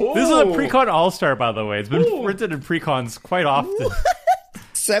 What? This is a Precon All-Star, by the way. It's been printed in Precons quite often.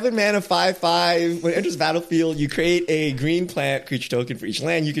 7 mana, 5/5. When it enters battlefield, you create a green plant creature token for each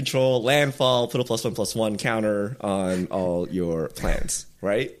land you control. Landfall, put a +1/+1 counter on all your plants,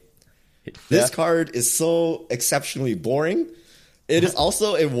 right? This card is so exceptionally boring. It is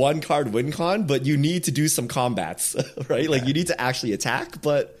also a 1-card win con, but you need to do some combats, right? Like, you need to actually attack,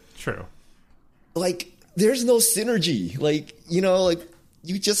 but... True. Like, there's no synergy. Like, you know, like,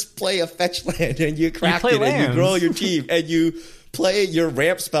 you just play a fetch land, and you craft it, and you grow your team, and you play your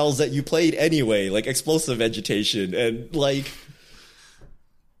ramp spells that you played anyway, like Explosive Vegetation, and, like...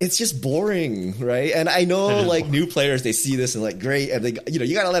 It's just boring, right? And I know, like, new players, they see this and, like, great, and they, you know,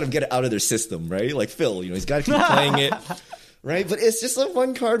 you gotta let them get it out of their system, right? Like Phil, you know, he's gotta keep playing it. Right, but it's just a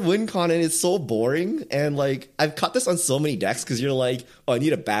 1-card win con, and it's so boring. And like, I've cut this on so many decks because you're like, oh, I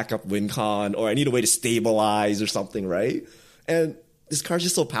need a backup win con, or I need a way to stabilize or something, right? And this card's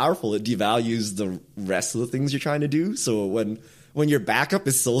just so powerful, it devalues the rest of the things you're trying to do. So when your backup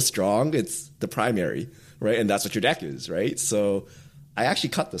is so strong, it's the primary, right? And that's what your deck is, right? So I actually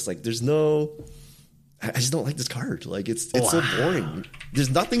cut this. Like, there's no... I just don't like this card. Like it's so boring. There's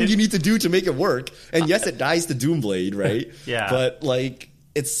nothing you need to do to make it work. And yes, it dies to Doomblade, right? Yeah. But like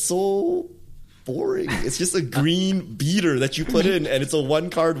it's so boring. It's just a green beater that you put in, and it's a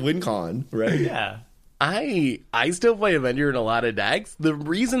 1-card win con, right? Yeah. I still play Avenger in a lot of decks. The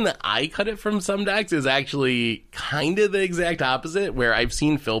reason that I cut it from some decks is actually kind of the exact opposite, where I've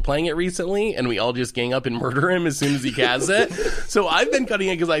seen Phil playing it recently, and we all just gang up and murder him as soon as he casts it. So I've been cutting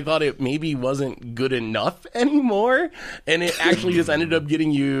it because I thought it maybe wasn't good enough anymore, and it actually just ended up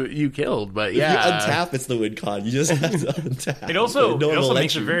getting you killed. But yeah, If you untap, it's the win con. You just have to untap. It also No one will let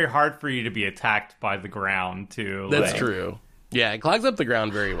makes it you. very hard for you to be attacked by the ground too. that's Like, true. Yeah, it clogs up the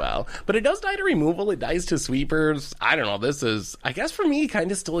ground very well. But it does die to removal. It dies to sweepers. I don't know. This is, I guess for me,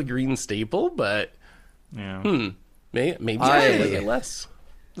 kind of still a green staple, but Yeah. maybe I like it less.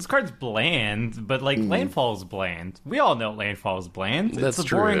 This card's bland, but like landfall is bland. We all know landfall is bland. That's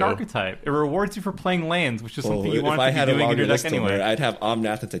it's a boring true. archetype. It rewards you for playing lands, which is Oh, something you if want I to be had a doing in longer your deck list anyway. anyway, I'd have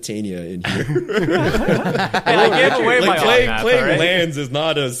Omnath and Titania in here. Hey, I gave away my Like playing Omnath, all right? lands is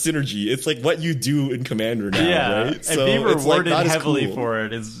not a synergy. It's like what you do in Commander now, Yeah, right? and being it's, like, rewarded not as heavily cool. for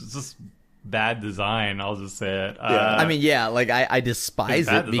it is just bad design. I'll just say it. I mean, yeah, like I despise It's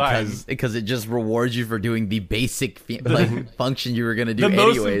bad it because it just rewards you for doing the basic function you were gonna do the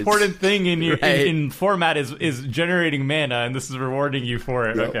most anyways. important thing in your Right. in format is generating mana, and this is rewarding you for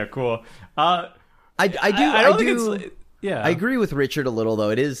it. Yep. Okay, cool. I don't think do. it's yeah. I agree with Richard a little though.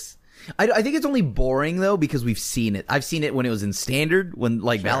 It is. I think it's only boring though because we've seen it. I've seen it when it was in standard when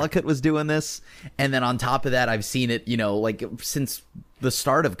like Valakut was doing this, and then on top of that, I've seen it. Like since the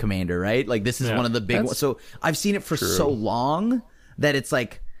start of Commander, right? Like this is Yeah. one of the big ones. So I've seen it for so long that it's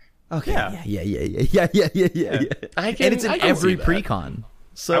like, okay, yeah. I can- and it's in I can every see that. precon.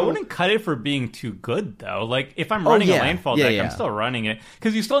 So I wouldn't cut it for being too good though. Like if I'm running a yeah. landfall Yeah, deck, yeah. I'm still running it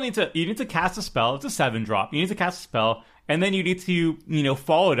because you still need to cast a spell. It's a 7-drop. You need to cast a spell, and then you need to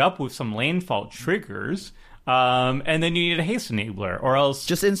follow it up with some landfall triggers. And then you need a haste enabler, or else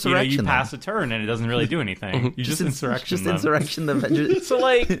Just You insurrection pass a turn and it doesn't really do anything. You just insurrection. Just them. insurrection. The So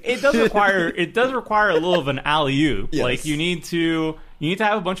like it does require a little of an alley-oop. Yes. Like you need to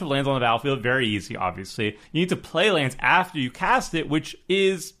have a bunch of lands on the battlefield. Very easy, obviously. You need to play lands after you cast it, which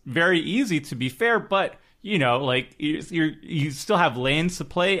is very easy to be fair. But like you still have lands to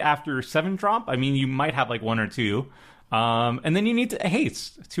play after 7-drop. I mean, you might have like 1 or 2, and then you need to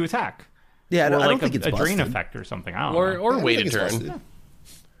haste to attack. Yeah, I or don't like think it's a drain busted. effect or something. I don't Or know. or I wait a think it's turn. busted.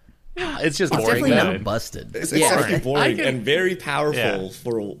 It's just It's boring. definitely though. not busted. It's yeah, actually boring I can- and very powerful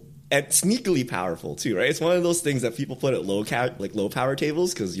Yeah. and sneakily powerful too, right? It's one of those things that people put at low power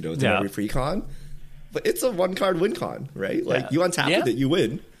tables because it's in Yeah. every pre-con. But it's a 1-card win con, right? Like Yeah. you untap Yeah. with it, you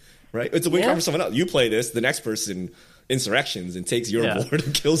win, right? It's a win Yeah. con for someone else. You play this, the next person insurrections and takes your Yeah. board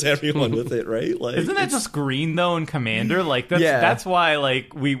and kills everyone with it, right? Like Isn't that it's- just green though in Commander? Like that's Yeah. that's why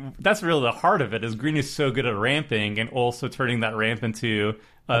like that's really the heart of it is green is so good at ramping and also turning that ramp into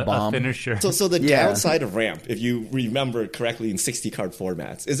a bomb. finisher. So the Yeah. downside of ramp, if you remember correctly in 60-card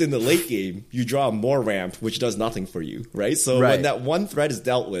formats, is in the late game, you draw more ramp, which does nothing for you, right? So Right. when that one threat is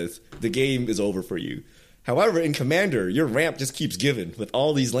dealt with, the game is over for you. However, in Commander, your ramp just keeps giving with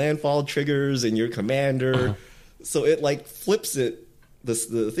all these landfall triggers and your Commander. So it like flips it, the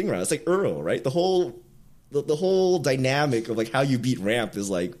thing around. It's like Uro, right? The whole dynamic of like how you beat ramp is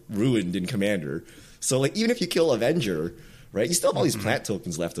like ruined in Commander. So like even if you kill Avenger, right? You still have all these plant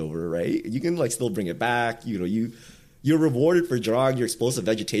tokens left over, right? You can like still bring it back. You're rewarded for drawing your explosive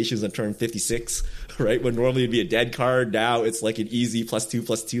vegetations on turn 56, right? When normally it'd be a dead card. Now it's like an easy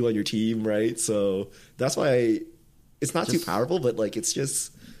 +2/+2 on your team, right? So that's why it's not too powerful, but like it's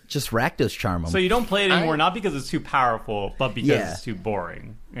just Rakdos charm 'em. So you don't play it anymore, not because it's too powerful, but because Yeah. it's too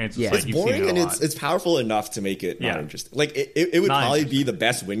boring. And it's just Yeah. like it's you've seen boring it a and lot. it's powerful enough to make it not Yeah. interesting. Like it would Not probably interesting. be the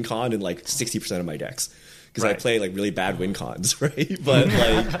best win con in like 60% of my decks. Because I Right. play like really bad win cons, right? But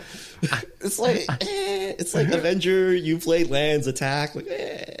like, it's like Avenger. You play lands, attack. Like,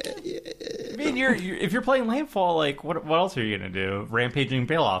 I mean, if you're playing Landfall, like what else are you gonna do? Rampaging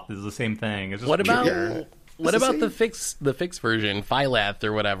Bailoff is the same thing. It's just What about weirder. what It's the about the fix version, Phylath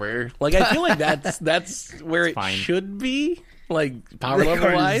or whatever? Like I feel like that's where it fine. should be, like power That level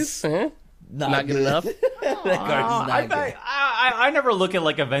card wise. is Huh? Not good enough. I never look at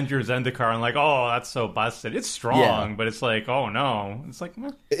like Avengers Zendikar and like, oh, that's so busted. It's strong, Yeah. but it's like, oh no, it's like,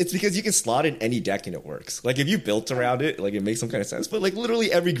 meh. it's because you can slot in any deck and it works. Like if you built around it, like it makes some kind of sense. But like literally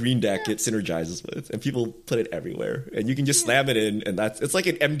every green deck it synergizes with, and people put it everywhere, and you can just slam it in, and it's like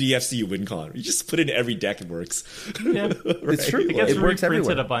an MDFC win con. You just put it in every deck, it works. Yeah. It's true. It gets It works reprinted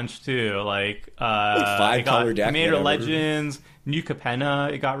everywhere. a bunch too. Like, five it got color deck, Commander whatever. Legends, New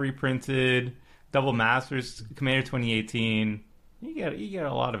Capenna, it got reprinted. Double Masters, Commander 2018. You get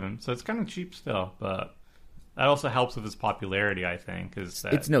a lot of them, so it's kind of cheap still, but that also helps with its popularity, I think.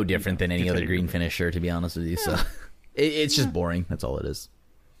 It's no different than any other green finisher, to be honest with you. So it's just boring. That's all it is.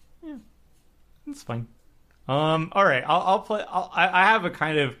 Yeah, it's fine. All right, I'll play. I have a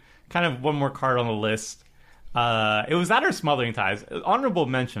kind of one more card on the list. It was that or Smothering Tides. Honorable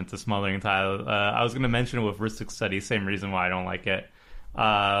mention to Smothering Tide. I was going to mention it with Ristic Study. Same reason why I don't like it.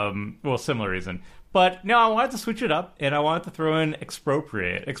 Well, similar reason. But no, I wanted to switch it up, and I wanted to throw in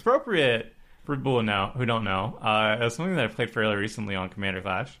Expropriate. Expropriate, for people who don't know, is something that I played fairly recently on Commander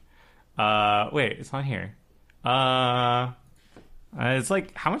Clash. Wait, it's not here. It's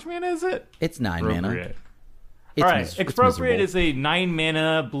like, how much mana is it? It's 9 mana. All right, Expropriate is a 9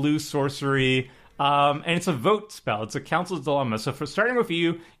 mana blue sorcery. And it's a vote spell. It's a Council's Dilemma. So for starting with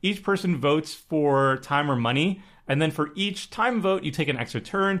you, each person votes for time or money. And then for each time vote, you take an extra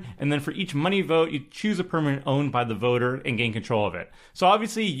turn. And then for each money vote, you choose a permanent owned by the voter and gain control of it. So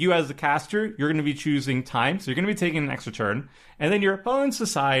obviously, you as the caster, you're going to be choosing time. So you're going to be taking an extra turn. And then your opponents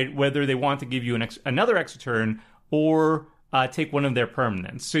decide whether they want to give you another extra turn or take one of their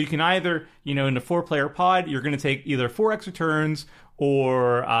permanents. So you can either, in a 4-player pod, you're going to take either 4 extra turns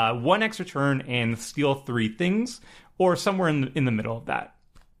or 1 extra turn and steal 3 things, or somewhere in the middle of that.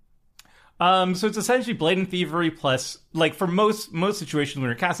 So it's essentially Blatant Thievery plus, like, for most situations when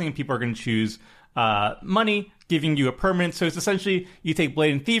you're casting it, people are going to choose money, giving you a permanent. So it's essentially, you take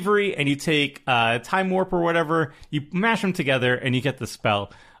Blatant Thievery and you take Time Warp or whatever, you mash them together and you get the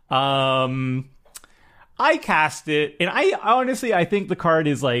spell. I cast it, and I think the card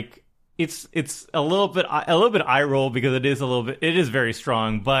is like, it's a little bit eye roll because it is very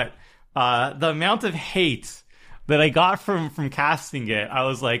strong, but the amount of hate that I got from casting it, I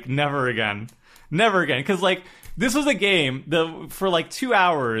was like, never again, because like, this was a game for like 2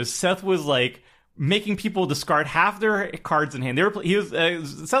 hours, Seth was like making people discard half their cards in hand.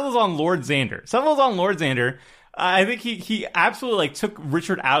 Seth was on Lord Xander. I think he absolutely like took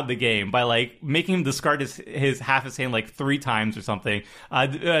Richard out of the game by like making him discard his half his hand like 3 times or something.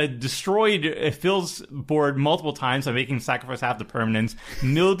 Destroyed Phil's board multiple times by making him sacrifice half the permanents.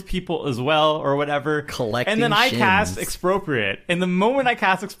 Milled people as well or whatever. And then I cast Expropriate. And the moment I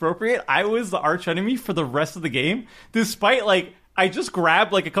cast Expropriate, I was the arch enemy for the rest of the game. Despite like, I just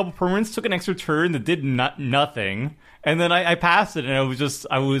grabbed like a couple permanents, took an extra turn that did nothing. And then I passed it, and I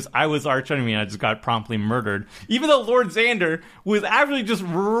was arch enemy, and I just got promptly murdered. Even though Lord Xander was actually just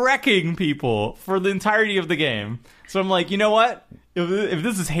wrecking people for the entirety of the game. So I'm like, you know what? If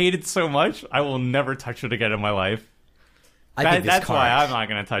this is hated so much, I will never touch it again in my life. That's why I'm not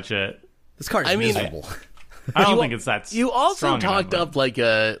going to touch it. This card is miserable. I don't think it's that. You also talked enough, up like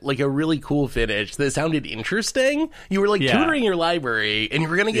a really cool finish that sounded interesting. You were like tutoring your library, and you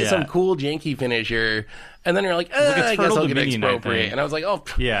were gonna get some cool janky finisher, and then you're like, I guess I'll get Expropriate. And I was like, oh,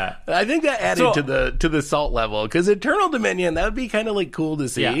 yeah. I think that added to the salt level, because Eternal Dominion, that would be kind of like cool to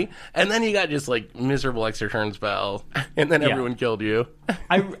see. Yeah. And then you got just like miserable extra turn spell, and then everyone killed you.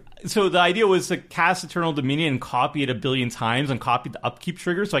 So the idea was to cast Eternal Dominion and copy it 1 billion times and copy the upkeep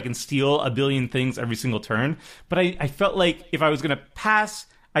trigger so I can steal 1 billion things every single turn. But I felt like if I was going to pass,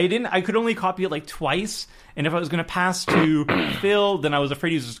 I could only copy it like twice. And if I was going to pass to Phil, then I was afraid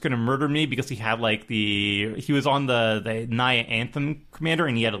he was just going to murder me because he had like he was on the Naya Anthem commander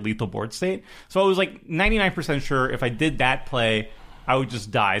and he had a lethal board state. So I was like 99% sure if I did that play, I would just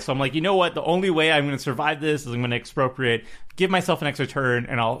die. So I'm like, you know what? The only way I'm going to survive this is I'm going to Expropriate, give myself an extra turn,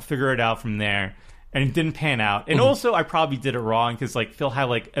 and I'll figure it out from there. And it didn't pan out. And also, I probably did it wrong because like Phil had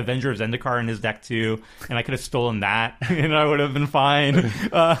like Avenger of Zendikar in his deck too, and I could have stolen that, and I would have been fine.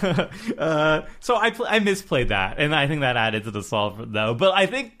 So I misplayed that, and I think that added to the salt though. But I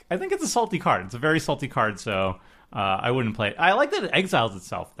think it's a salty card. It's a very salty card. So. I wouldn't play it. I like that it exiles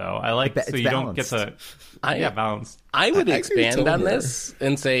itself, though. I like so you don't get to balanced. I would expand on this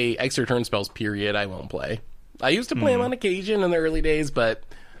and say extra turn spells. Period. I won't play. I used to play them on occasion in the early days, but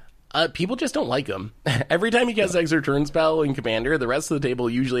people just don't like them. Every time you cast extra turn spell in Commander, the rest of the table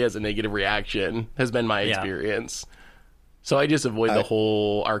usually has a negative reaction. Has been my experience. So I just avoid the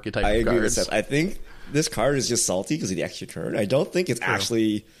whole archetype. I agree with Seth. I think this card is just salty because of the extra turn. I don't think it's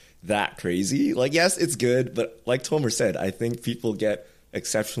actually that crazy. Like, yes, it's good, but like Tomer said, I think people get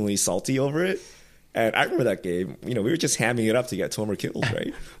exceptionally salty over it. And I remember that game, we were just hamming it up to get Tomer kills,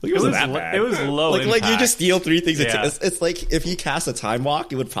 right? Like, it wasn't that bad. It was low impact. Like you just steal 3 things. It's like if he cast a Time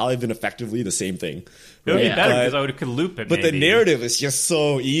Walk, it would probably have been effectively the same thing. It would be better because I could loop it. But the narrative is just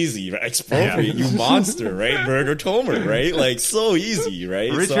so easy, right? Expropriate, you monster, right? Murder Tomer, right? Like, so easy,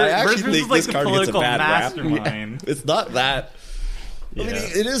 right? Richard, so I actually think like this card gets a bad rap. Mastermind. It's not that I mean,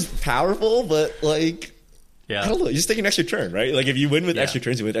 it is powerful, but like, Yeah. I don't know. You just take an extra turn, right? Like if you win with extra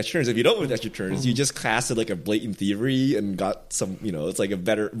turns, you win with extra turns. If you don't win with extra turns, you just casted like a blatant thievery and got some. It's like a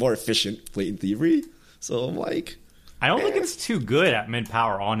better, more efficient blatant thievery. So I'm like, I don't think it's too good at mid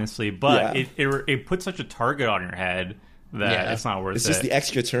power, honestly, but it puts such a target on your head that it's not worth it. It's just the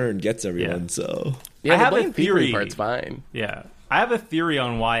extra turn gets everyone. Yeah. So Yeah, I the have a blatant thievery theory. part's fine. Yeah. I have a theory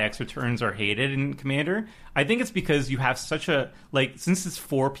on why extra turns are hated in Commander. I think it's because you have such a, like, since it's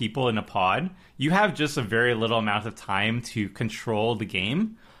 4 people in a pod, you have just a very little amount of time to control the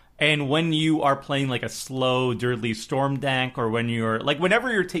game. And when you are playing like a slow, dirtly Storm Dank, or when you're, like, whenever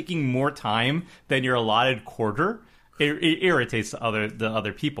you're taking more time than your allotted quarter, it irritates the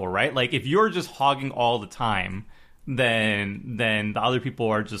other people, right? Like, if you're just hogging all the time, then the other people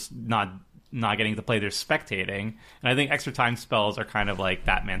are just not getting to play, they're spectating. And I think extra time spells are kind of like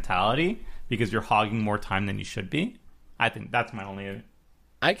that mentality because you're hogging more time than you should be. I think that's my only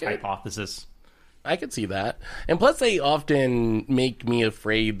hypothesis. I could see that. And plus, they often make me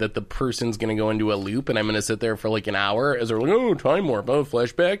afraid that the person's going to go into a loop and I'm going to sit there for like an hour as they're like, oh, time warp, oh,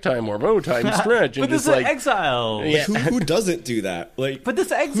 flashback, time warp, oh, time stretch. And But this just is like, exile. Yeah. who doesn't do that? Like, But this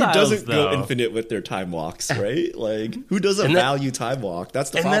who exiles, doesn't though. go infinite with their time walks, right? Like, who doesn't And then- value time walk?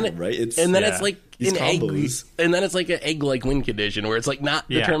 That's the and problem, then right? It's it's like these an egg, combos. and then it's like an egg-like win condition where it's like not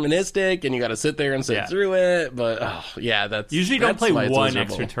Yeah. deterministic, and you got to sit there and sit Yeah. through it. But that's Usually you don't that's play why it's one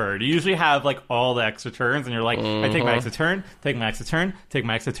miserable. extra turn. You usually have like all the extra turns, and you're like, I take my extra turn, take my extra turn, take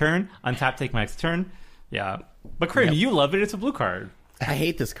my extra turn, untap, take my extra turn. Yeah. But Krim, you love it. It's a blue card. I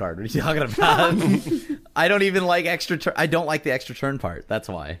hate this card. What are you talking about? I don't even like extra turn. I don't like the extra turn part. That's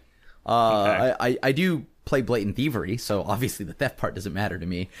why. I do play blatant thievery, so obviously the theft part doesn't matter to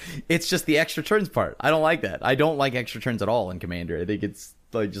me. It's just the extra turns part. I don't like that. I don't like extra turns at all in Commander. I think it's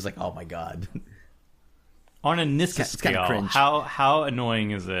like, just like, oh my god. On a Nissa It's kinda scale, cringe. how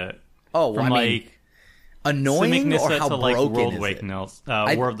annoying is it? Oh, well, From I mean, like annoying Simic or Nissa how to like broken World is Wake it?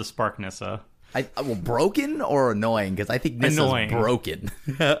 Nissa, War of the Spark Nissa. Well, broken or annoying? Because I think this Annoying. is broken.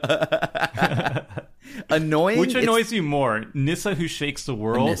 Annoying? Which It's annoys you more, Nissa who shakes the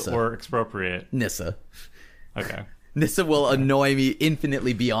world Nissa. or Expropriate? Nissa. Okay. Nissa will annoy me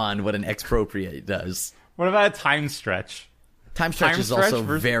infinitely beyond what an expropriate does. What about a time stretch? Time stretch Time is stretch also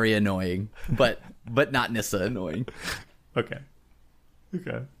versus- very annoying, but not Nissa annoying. Okay.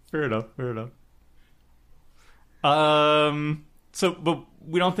 Fair enough. So, but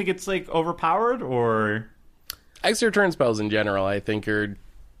we don't think it's like overpowered, or Extra turn spells in general, I think, are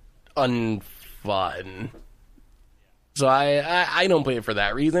unfun. So I don't play it for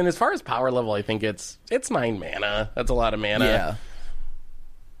that reason. As far as power level, I think it's 9 mana. That's a lot of mana. Yeah.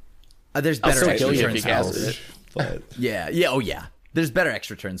 There's I'll better still extra kill you turn if you cast spells. it. But Yeah, oh yeah. There's better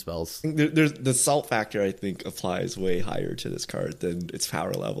extra turn spells. there's the salt factor, I think, applies way higher to this card than its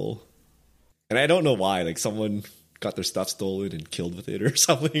power level. And I don't know why. Like, someone got their stuff stolen and killed with it or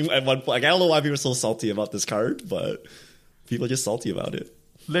something at one point. Like, I don't know why people are so salty about this card, but people are just salty about it.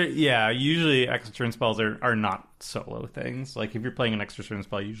 yeah, usually extra turn spells are not solo things. Like if you're playing an extra turn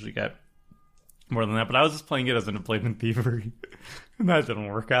spell, you usually get more than that. But I was just playing it as an blatant thievery, and that didn't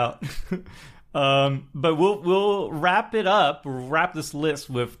work out. But we'll wrap it up. We'll wrap this list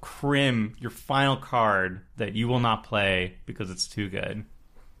with Krim, your final card that you will not play because it's too good.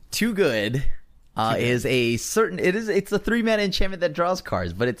 Too good. Is a certain it's a 3-mana enchantment that draws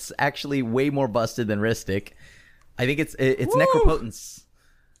cards, but it's actually way more busted than Ristic. I think it's Necropotence.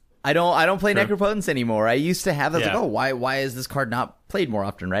 I don't play Sure. Necropotence anymore. I used to have that. Yeah. Like, why is this card not played more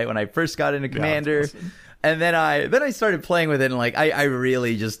often? Right when I first got into it's Commander, busted. and then I started playing with it, and like I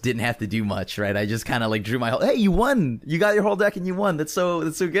really just didn't have to do much. Right, I just kind of like drew my whole. Hey, you won! You got your whole deck and you won. That's so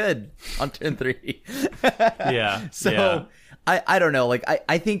good on turn 3. Yeah. So yeah. I don't know. Like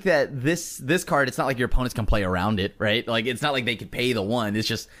I think that this card, it's not like your opponents can play around it, right? Like it's not like they could pay the 1. It's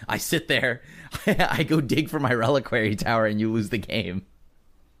just I sit there, I go dig for my Reliquary Tower, and you lose the game.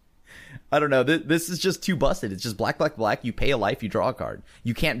 I don't know. This is just too busted. It's just black. You pay a life, you draw a card.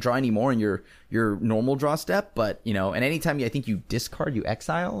 You can't draw any more in your normal draw step, but and anytime I think you discard, you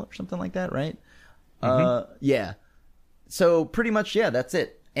exile or something like that, right? Yeah. So pretty much, yeah, that's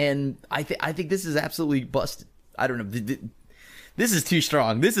it. And I think this is absolutely busted. I don't know. This is too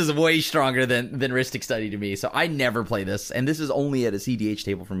strong. This is way stronger than Ristic Study to me. So I never play this, and this is only at a CDH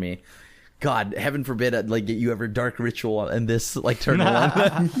table for me. God, heaven forbid I'd like get you ever Dark Ritual and this like turn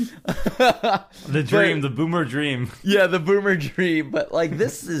 1. The dream, the boomer dream. Yeah, the boomer dream. But like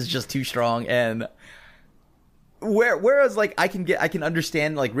this is just too strong, and whereas like I can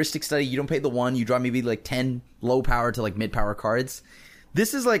understand like Ristic Study, you don't pay the 1, you draw maybe like 10 low power to like mid power cards.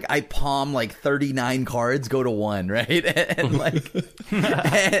 This is like I palm like 39 cards, go to 1, right? And like,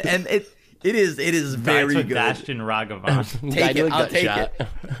 and it is very That's good. Bastion Ragavan. Take it, I'll take shot.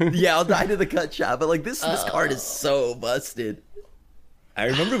 it. Yeah, I'll die to the cut shot. But like this card is so busted. I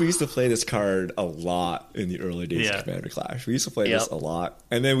remember we used to play this card a lot in the early days Yeah. of Commander Clash. We used to play this a lot.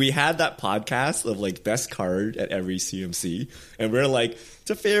 And then we had that podcast of like best card at every CMC. And we're like,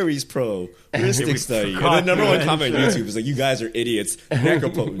 Teferi's Pro, Heuristic Study. And the number one comment on YouTube was like, you guys are idiots,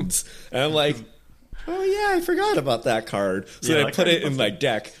 Necropotence. And I'm like, oh yeah, I forgot about that card. So Yeah, then I that put card it in my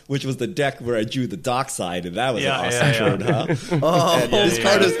deck, which was the deck where I drew the Dockside, and that was Yeah, an awesome card, huh? And this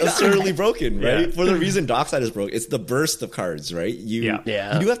card is absurdly broken, right? Yeah. For the reason Dockside is broken, it's the burst of cards, right? You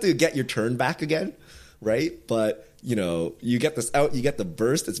Yeah. do have to get your turn back again, right? But you know, you get this out, you get the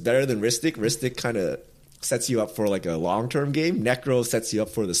burst. It's better than Rhystic. Rhystic kind of sets you up for like a long-term game. Necro sets you up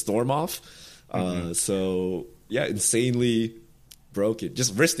for the Storm off. So yeah, insanely broken.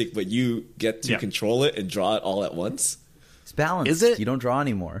 Just Rhystic, but you get to control it and draw it all at once. It's balanced. Is it- You don't draw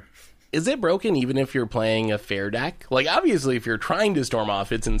anymore. Is it broken even if you're playing a fair deck? Like, obviously, if you're trying to storm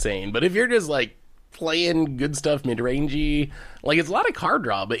off, it's insane. But if you're just, like, playing good stuff mid-rangey, like, it's a lot of card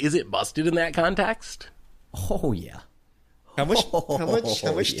draw, but is it busted in that context? Oh yeah. How much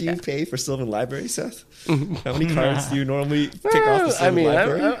do you pay for Sylvan Library, Seth? How many cards do you normally pick off the Sylvan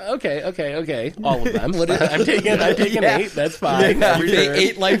Library? Okay. All of them. I'm taking 8. That's fine. You Every pay turn.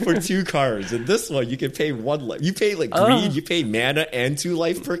 8 life for 2 cards, and this one you can pay 1 life. You pay like greed, you pay mana and 2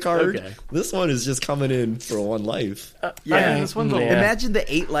 life per card. Okay. This one is just coming in for 1 life. Yeah. I mean, this one's a Yeah. Imagine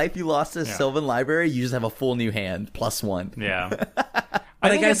the 8 life you lost to Sylvan Library. You just have a full new hand, +1. Yeah. I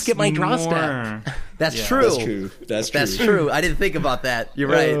think gotta it's skip my draw more- step. That's true. That's true. That's true. I didn't think about that. You're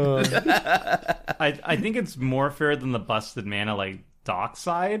right. I think it's more fair than the busted mana like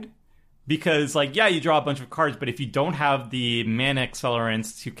Dockside. Because, like, yeah, you draw a bunch of cards, but if you don't have the mana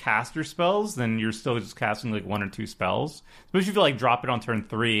accelerants to cast your spells, then you're still just casting, like, 1 or 2 spells. Especially if you, like, drop it on turn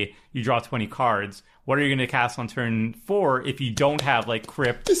 3, you draw 20 cards. What are you going to cast on turn 4 if you don't have, like,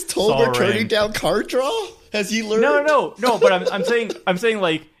 Crypt, Is Tolbert Sol turning Ring? down card draw? Has he learned? No, but I'm saying,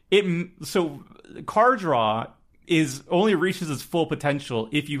 like, so card draw only reaches its full potential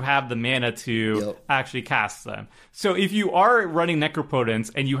if you have the mana to actually cast them. So if you are running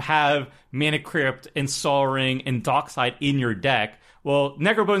Necropotence and you have Mana Crypt and Sol Ring and Dockside in your deck, well,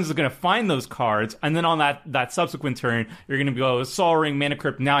 Necropotence is going to find those cards, and then on that subsequent turn, you're going to go Sol Ring, Mana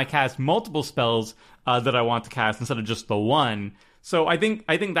Crypt. Now I cast multiple spells that I want to cast instead of just the one. So I think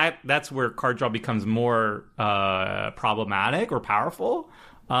that's where card draw becomes more problematic or powerful.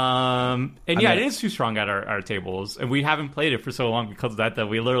 It is too strong at our tables, and we haven't played it for so long because of that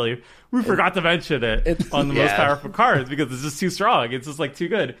we forgot to mention it on the most powerful cards because it's just too strong. It's just like too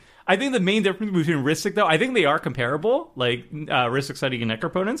good. I think the main difference between Rhystic, though, I think they are comparable, like Rhystic Study and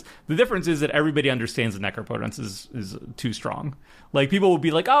Necropotence. The difference is that everybody understands that Necropotence is too strong. Like, people will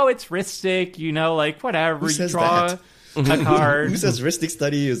be like, oh, it's Rhystic, like, whatever. Who you says draw that? a card. Who says Rhystic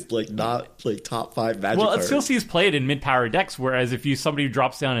Study is like not like top 5 Magic Well, cards? it still sees played in mid-power decks, whereas if somebody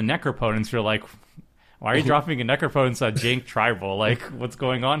drops down a Necropotence, you're like, why are you dropping a Necropotence on Jank Tribal? Like, what's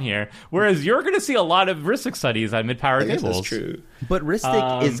going on here? Whereas you're going to see a lot of Rhystic Studies at mid-power I guess tables. that's true. But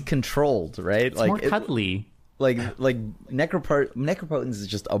Rhystic is controlled, right? It's more cuddly. Like Necropotence is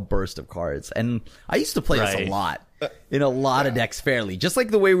just a burst of cards, and I used to play this a lot in a lot of decks fairly, just like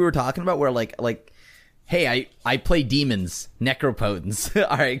the way we were talking about, where like, hey, I play demons, Necropotence.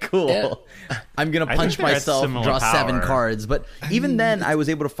 All right, cool. Yeah. I'm gonna punch they're at myself, similar draw 7 power. cards, but even then, I was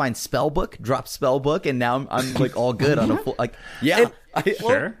able to find Spellbook, drop Spellbook, and now I'm like all good on a full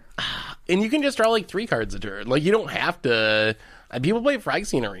Sure. And you can just draw like 3 cards a turn. Like, you don't have to. People play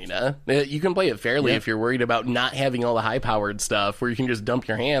Phyrexian Arena. You can play it fairly if you're worried about not having all the high-powered stuff, where you can just dump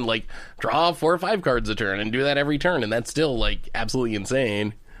your hand, like draw 4 or 5 cards a turn, and do that every turn, and that's still like absolutely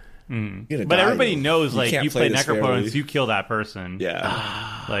insane. But everybody knows, like, can't you play this Necropotence, fairly. you kill that person.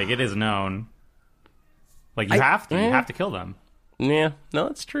 Yeah. Like, it is known. Like, you have to kill them. Yeah, no,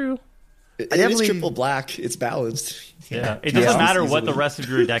 it's true. It is definitely- triple black. It's balanced. Yeah. It doesn't matter what the Easily. rest of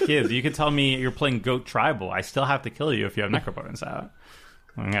your deck is. You can tell me you're playing Goat Tribal. I still have to kill you if you have Necropotence out.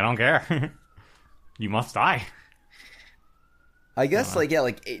 I don't care. You must die. I guess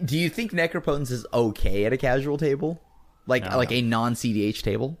do you think Necropotence is okay at a casual table, like No. a non-CDH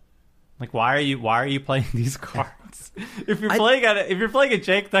table? Like, why are you playing these cards? If you're playing a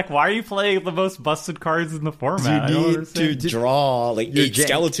jank deck, why are you playing the most busted cards in the format? You need to draw like 8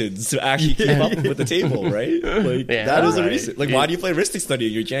 skeletons to actually keep up with the table, right? Like that is the reason. Like, why do you play Ristic Study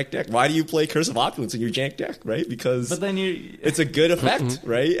in your jank deck? Why do you play Curse of Opulence in your jank deck, right? Because it's a good effect,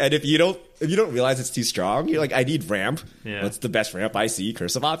 right? And if you don't realize it's too strong, you're like, I need ramp. Yeah. What's the best ramp I see?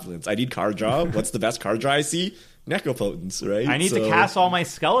 Curse of Opulence. I need card draw. What's the best card draw I see? Necropotence, right? I need to cast all my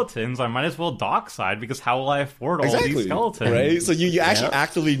skeletons. I might as well Dockside, because how will I afford all these skeletons? Right? So you actually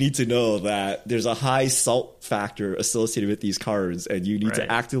actively need to know that there's a high salt factor associated with these cards, and you need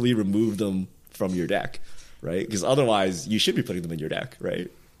to actively remove them from your deck, right? Because otherwise, you should be putting them in your deck,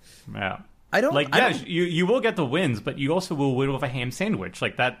 right? Yeah. I you will get the wins, but you also will win with a ham sandwich.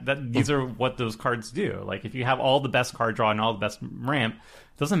 Like that these are what those cards do. Like if you have all the best card draw and all the best ramp,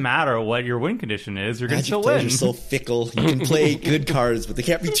 it doesn't matter what your win condition is, you're going to still win. Magic players are so fickle. You can play good cards, but they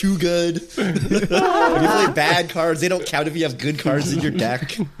can't be too good. If you play bad cards, they don't count if you have good cards in your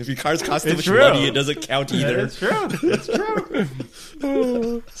deck. If your cards cost too much money, it doesn't count either. It's true. It's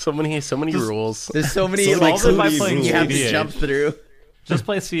true. So many rules. There's so many So like all of my hoops playing you have to CDH. jump through. Just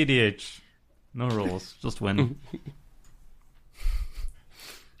play CDH. No rules. Just win.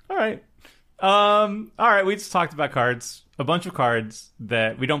 All right. All right. We just talked about cards. A bunch of cards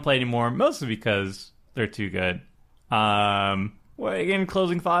that we don't play anymore, mostly because they're too good. Again,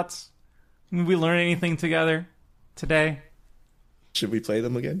 closing thoughts? Did we learn anything together today? Should we play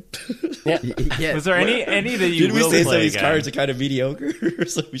them again? Yeah. Was there any that you Did we will say some play of these again? cards are kind of mediocre?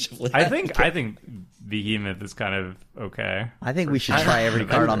 So we should play I think Behemoth is kind of okay. I think we should try every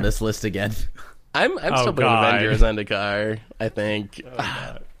card on this list again. I'm still playing God. Avengers Zendikar, I think.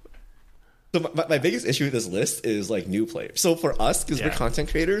 So my biggest issue with this list is like new players. So for us, because we're content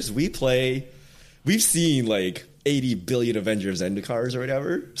creators, we've seen like 80 billion Avengers Zendikars or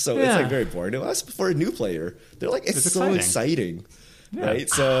whatever. So it's like very boring to us. But for a new player, they're like, it's so exciting. Right?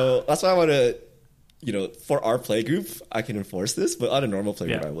 So that's why I want to, for our play group, I can enforce this, but on a normal play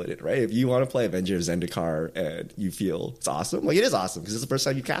group, I wouldn't, right? If you want to play Avengers Zendikar and you feel it's awesome, like it is awesome because it's the first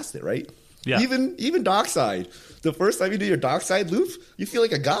time you cast it, right? Yeah. Even Dockside. The first time you do your Dockside loop, you feel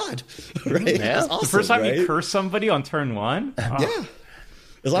like a god, right? Yeah. It's awesome, The first time right? you curse somebody on turn 1? Oh. Yeah.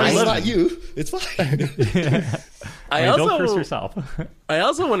 As long as it's not you, it's fine. Don't curse yourself. I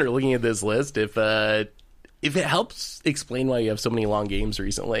also wonder, looking at this list, if it helps explain why you have so many long games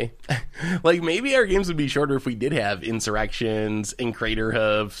recently. Like, maybe our games would be shorter if we did have Insurrections and Crater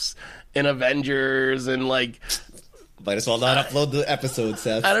Hoofs and Avengers and, like... Might as well not upload the episode,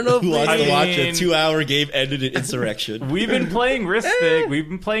 Seth. I don't know if Who wants to watch a mean- 2-hour game ended in Insurrection? We've been playing Ristic. We've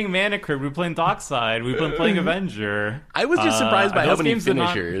been playing Mana Crypt. We've been playing Dockside. We've been playing Avenger. I was just surprised by how those many games did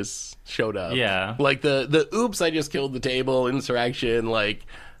not- finishers showed up. Yeah. Like, the oops, I just killed the table, Insurrection, like...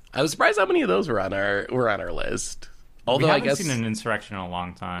 I was surprised how many of those were on our list. Although We I haven't guess seen an Insurrection in a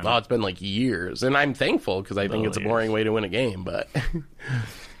long time. it's been like years, and I'm thankful because I think it's a boring way to win a game. But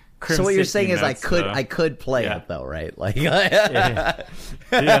So what you're saying is I Crimson could play Yeah. it though, right? Like yeah.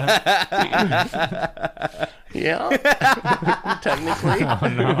 yeah, technically, Oh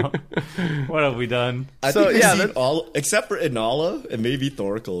no. What have we done? I So, think we've yeah, seen that- all, except for Inala and maybe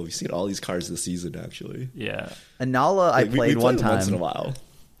Thoracle, we've seen all these cards this season, actually. Yeah. Anala, I Like, played we one them once in a time. while.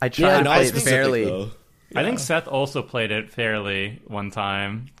 I tried to play Inala's it specific, fairly. though. I think Seth also played it fairly one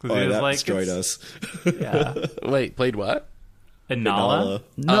time. Because Oh, he was that like, destroyed it's- us. Yeah. wait, played what? Inala?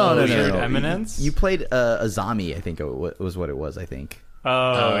 No, Weird Eminence? You played Azami, I think it was what it was. I think.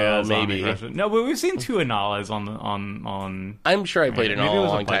 Oh, yeah, maybe. Zombie Crush. No, but we've seen 2 Inalas on. I'm sure I played it Maybe all it a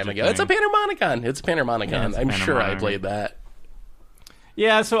was a long time budget ago. It's a thing. Panharmonicon. It's a Panharmonicon. Yeah, it's a I'm sure I Panharmonicon. played that.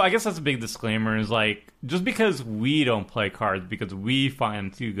 Yeah, so I guess that's a big disclaimer. Is like, just because we don't play cards because we find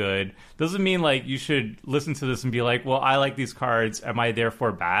them too good doesn't mean like you should listen to this and be like, well, I like these cards. Am I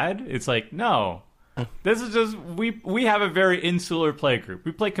therefore bad? It's like, no. This is just we have a very insular play group.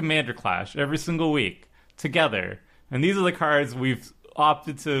 We play Commander Clash every single week together, and these are the cards we've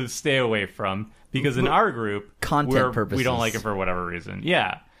opted to stay away from because in our group, Content we don't purposes. like it for whatever reason.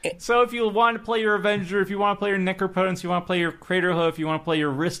 Yeah. So if you want to play your Avenger, if you want to play your Necropotence, you want to play your Crater Hoof, you want to play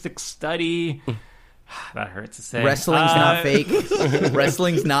your Ristic Study, that hurts to say. Wrestling's not fake.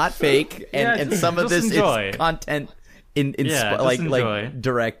 Wrestling's not fake, and, Yeah, and some of just this enjoy. is content in Yeah, just like enjoy.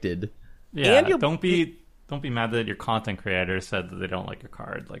 directed. Yeah, And you'll- don't be mad that your content creator said that they don't like your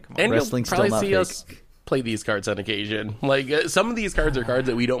card. Like, come on. And Wrestling's you'll probably still not see fake. us play these cards on occasion. Like, some of these cards are cards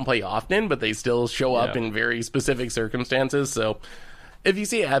that we don't play often, but they still show up Yeah. in very specific circumstances. So if you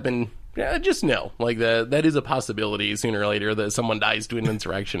see it happen just know, like, that is a possibility sooner or later that someone dies to an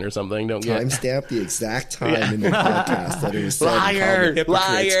insurrection or something. Don't get Timestamp the exact time in the podcast that it was said. liar,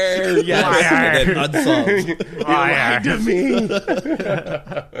 liar, Yes. And unsolved. you lied to me.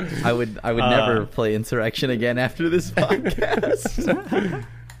 I would never play Insurrection again after this podcast.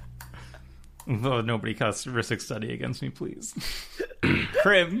 Oh, nobody cast Risk Study against me, please.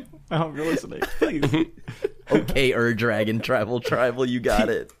 Crim, I hope you're listening. Please. Okay, Dragon Tribal, you got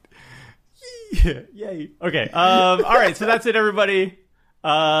it. Yeah, yay. Okay. All right. So that's it, everybody.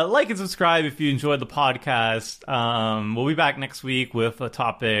 Like and subscribe if you enjoyed the podcast. We'll be back next week with a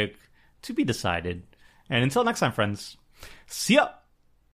topic to be decided. And until next time, friends, see ya.